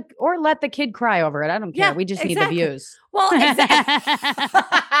let the kid cry over it. I don't care. Yeah, we just need the views. Well,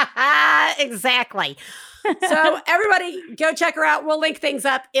 exactly. So everybody go check her out. We'll link things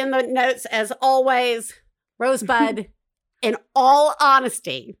up in the notes as always. Rosebud, in all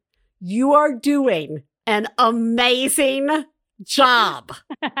honesty, you are doing an amazing job.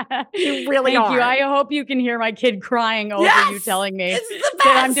 You really are. Thank you. I hope you can hear my kid crying over you telling me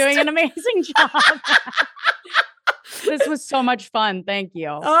that I'm doing an amazing job. This was so much fun. Thank you.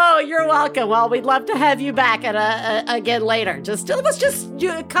 Oh, you're welcome. Well, we'd love to have you back again later. Let's just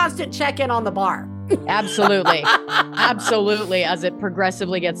do a constant check-in on the bar. Absolutely. Absolutely, as it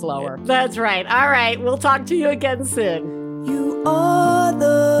progressively gets lower. That's right. All right. We'll talk to you again soon. You are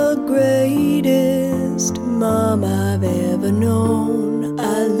the greatest mom I've ever known.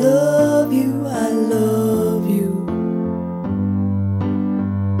 I love you, I love you.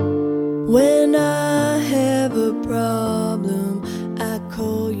 When I have a problem, I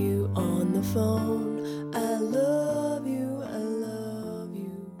call you on the phone. I love you, I love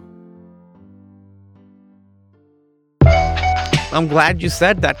you. I'm glad you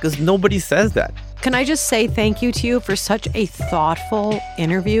said that because nobody says that. Can I just say thank you to you for such a thoughtful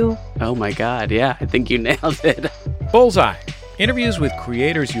interview? Oh my God, yeah, I think you nailed it. Bullseye. Interviews with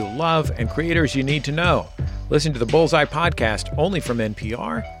creators you love and creators you need to know. Listen to the Bullseye podcast only from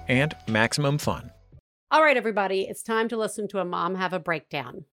NPR and Maximum Fun. All right, everybody, it's time to listen to a mom have a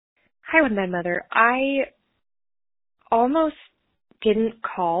breakdown. Hi, One Bad Mother. I almost didn't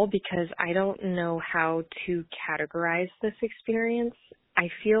call because I don't know how to categorize this experience. I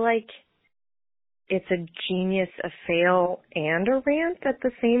feel like it's a genius, a fail, and a rant at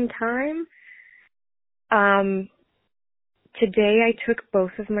the same time. Today I took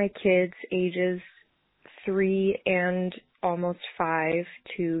both of my kids, ages 3 and almost 5,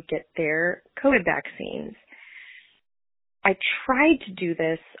 to get their COVID vaccines. I tried to do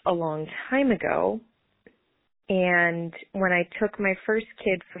this a long time ago, and when I took my first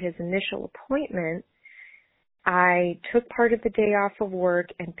kid for his initial appointment, I took part of the day off of work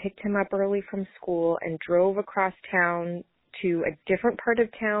and picked him up early from school and drove across town to a different part of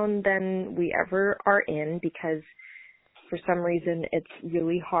town than we ever are in because for some reason it's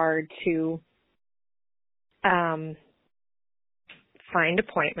really hard to find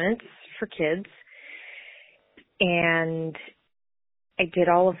appointments for kids. And I did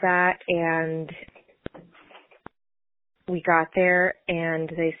all of that, and we got there and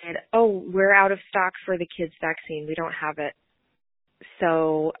they said, oh, we're out of stock for the kids' vaccine. We don't have it.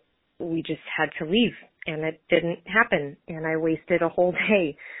 So we just had to leave, and it didn't happen, and I wasted a whole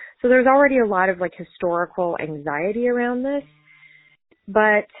day. So there's already a lot of like historical anxiety around this,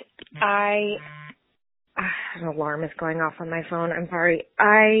 but an alarm is going off on my phone. I'm sorry.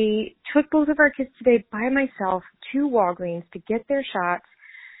 I took both of our kids today by myself to Walgreens to get their shots.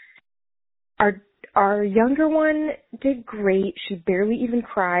 Our younger one did great. She barely even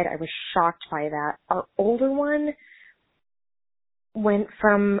cried. I was shocked by that. Our older one went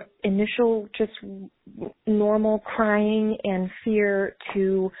from initial just normal crying and fear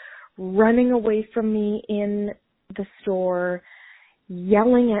to running away from me in the store,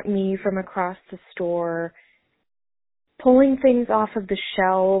 yelling at me from across the store, pulling things off of the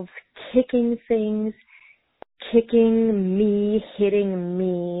shelves, kicking things, kicking me, hitting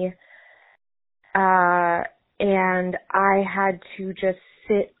me. And I had to just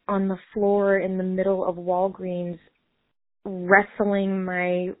sit on the floor in the middle of Walgreens wrestling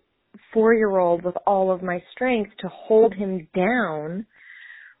my 4-year-old with all of my strength to hold him down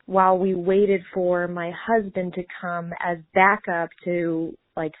while we waited for my husband to come as backup to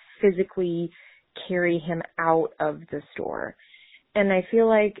like physically carry him out of the store. And I feel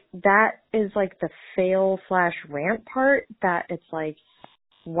like that is like the fail/rant part, that it's like,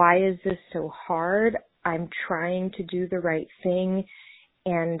 why is this so hard? I'm trying to do the right thing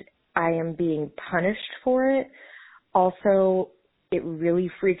and I am being punished for it. Also, it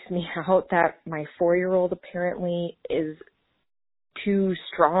really freaks me out that my 4-year-old apparently is too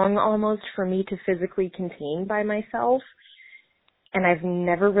strong almost for me to physically contain by myself. And I've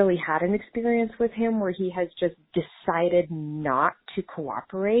never really had an experience with him where he has just decided not to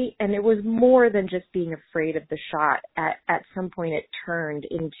cooperate. And it was more than just being afraid of the shot. At some point it turned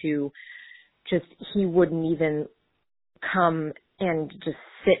into just he wouldn't even come and just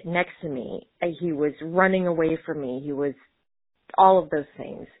sit next to me. He was running away from me. He was all of those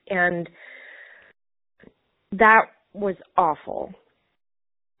things. And that was awful.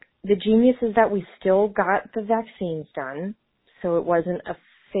 The genius is that we still got the vaccines done. So it wasn't a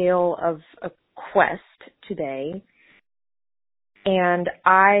fail of a quest today. And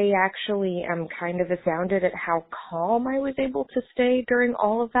I actually am kind of astounded at how calm I was able to stay during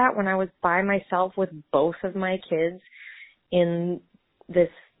all of that when I was by myself with both of my kids in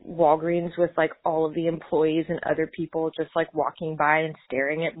this Walgreens with like all of the employees and other people just like walking by and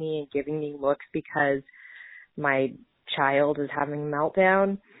staring at me and giving me looks because my child is having a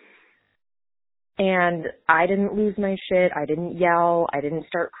meltdown. And I didn't lose my shit. I didn't yell. I didn't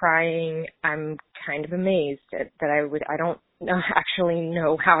start crying. I'm kind of amazed that I don't actually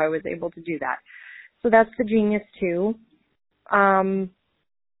know how I was able to do that. So that's the genius too. And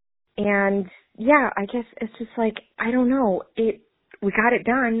yeah, I guess it's just like, I don't know. We got it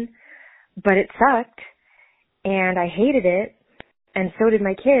done, but it sucked and I hated it. And so did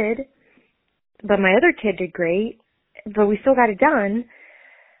my kid, but my other kid did great, but we still got it done.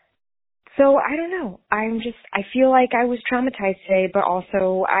 So I don't know. I feel like I was traumatized today, but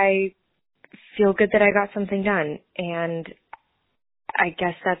also I feel good that I got something done. And I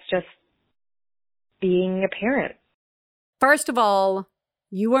guess that's just being a parent. First of all,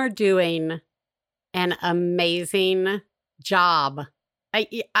 you are doing an amazing job.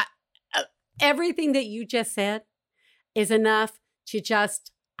 Everything that you just said is enough to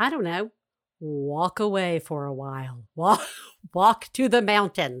just, I don't know, walk away for a while. Walk to the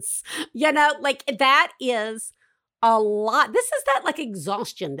mountains. You know, like that is a lot. This is that like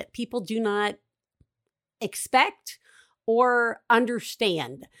exhaustion that people do not expect or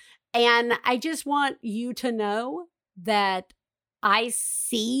understand. And I just want you to know that I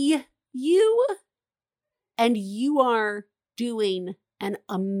see you and you are doing an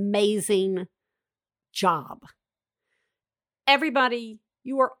amazing job. Everybody,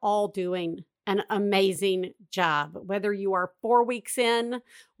 you are all doing an amazing job, whether you are 4 weeks in,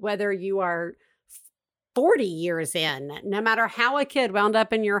 whether you are 40 years in, no matter how a kid wound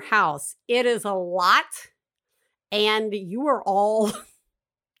up in your house, it is a lot. And you are all,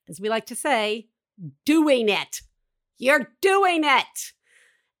 as we like to say, doing it. You're doing it.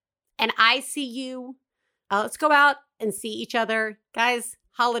 And I see you. Let's go out and see each other. Guys,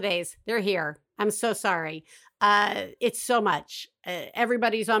 holidays, they're here. I'm so sorry. It's so much.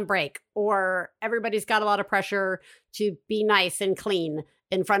 Everybody's on break, or everybody's got a lot of pressure to be nice and clean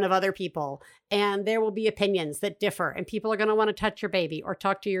in front of other people. And there will be opinions that differ, and people are going to want to touch your baby or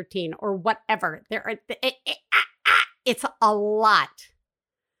talk to your teen or whatever. It's a lot.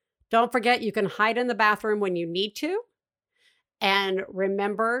 Don't forget, you can hide in the bathroom when you need to. And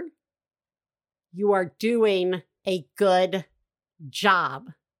remember, you are doing a good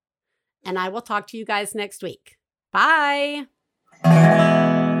job. And I will talk to you guys next week. Bye.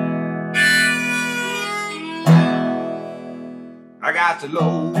 I got to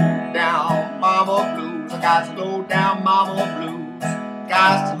low down mama blues. I got to low down mama blues.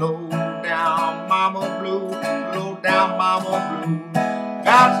 Got to low down mama blues. Low down mama blues.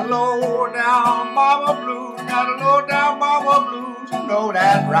 Got to low down mama blues. Got to low down mama blues. You know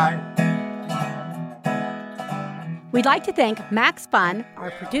that's right. We'd like to thank Max Fun,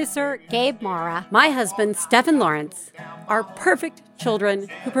 our producer, Gabe Mara, my husband, Stephen Lawrence, our perfect children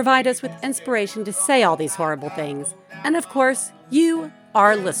who provide us with inspiration to say all these horrible things, and of course, you,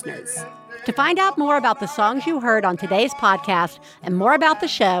 our listeners. To find out more about the songs you heard on today's podcast and more about the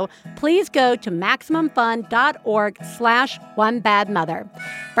show, please go to MaximumFun.org/OneBadMother.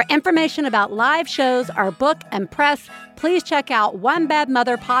 For information about live shows, our book, and press, please check out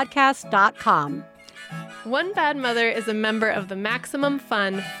OneBadMotherPodcast.com. One Bad Mother is a member of the Maximum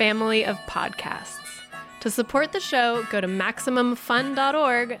Fun family of podcasts. To support the show, go to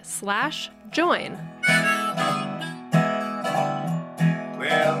MaximumFun.org/join.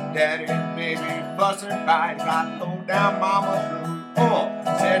 Well, daddy and baby fussing fight, got low down mama blue. Oh,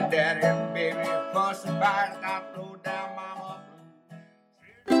 said daddy and baby fussing fight, got low down mama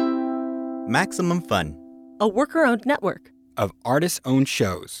blue. Maximum Fun, a worker-owned network of artist-owned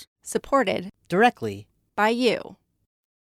shows. supported directly by you.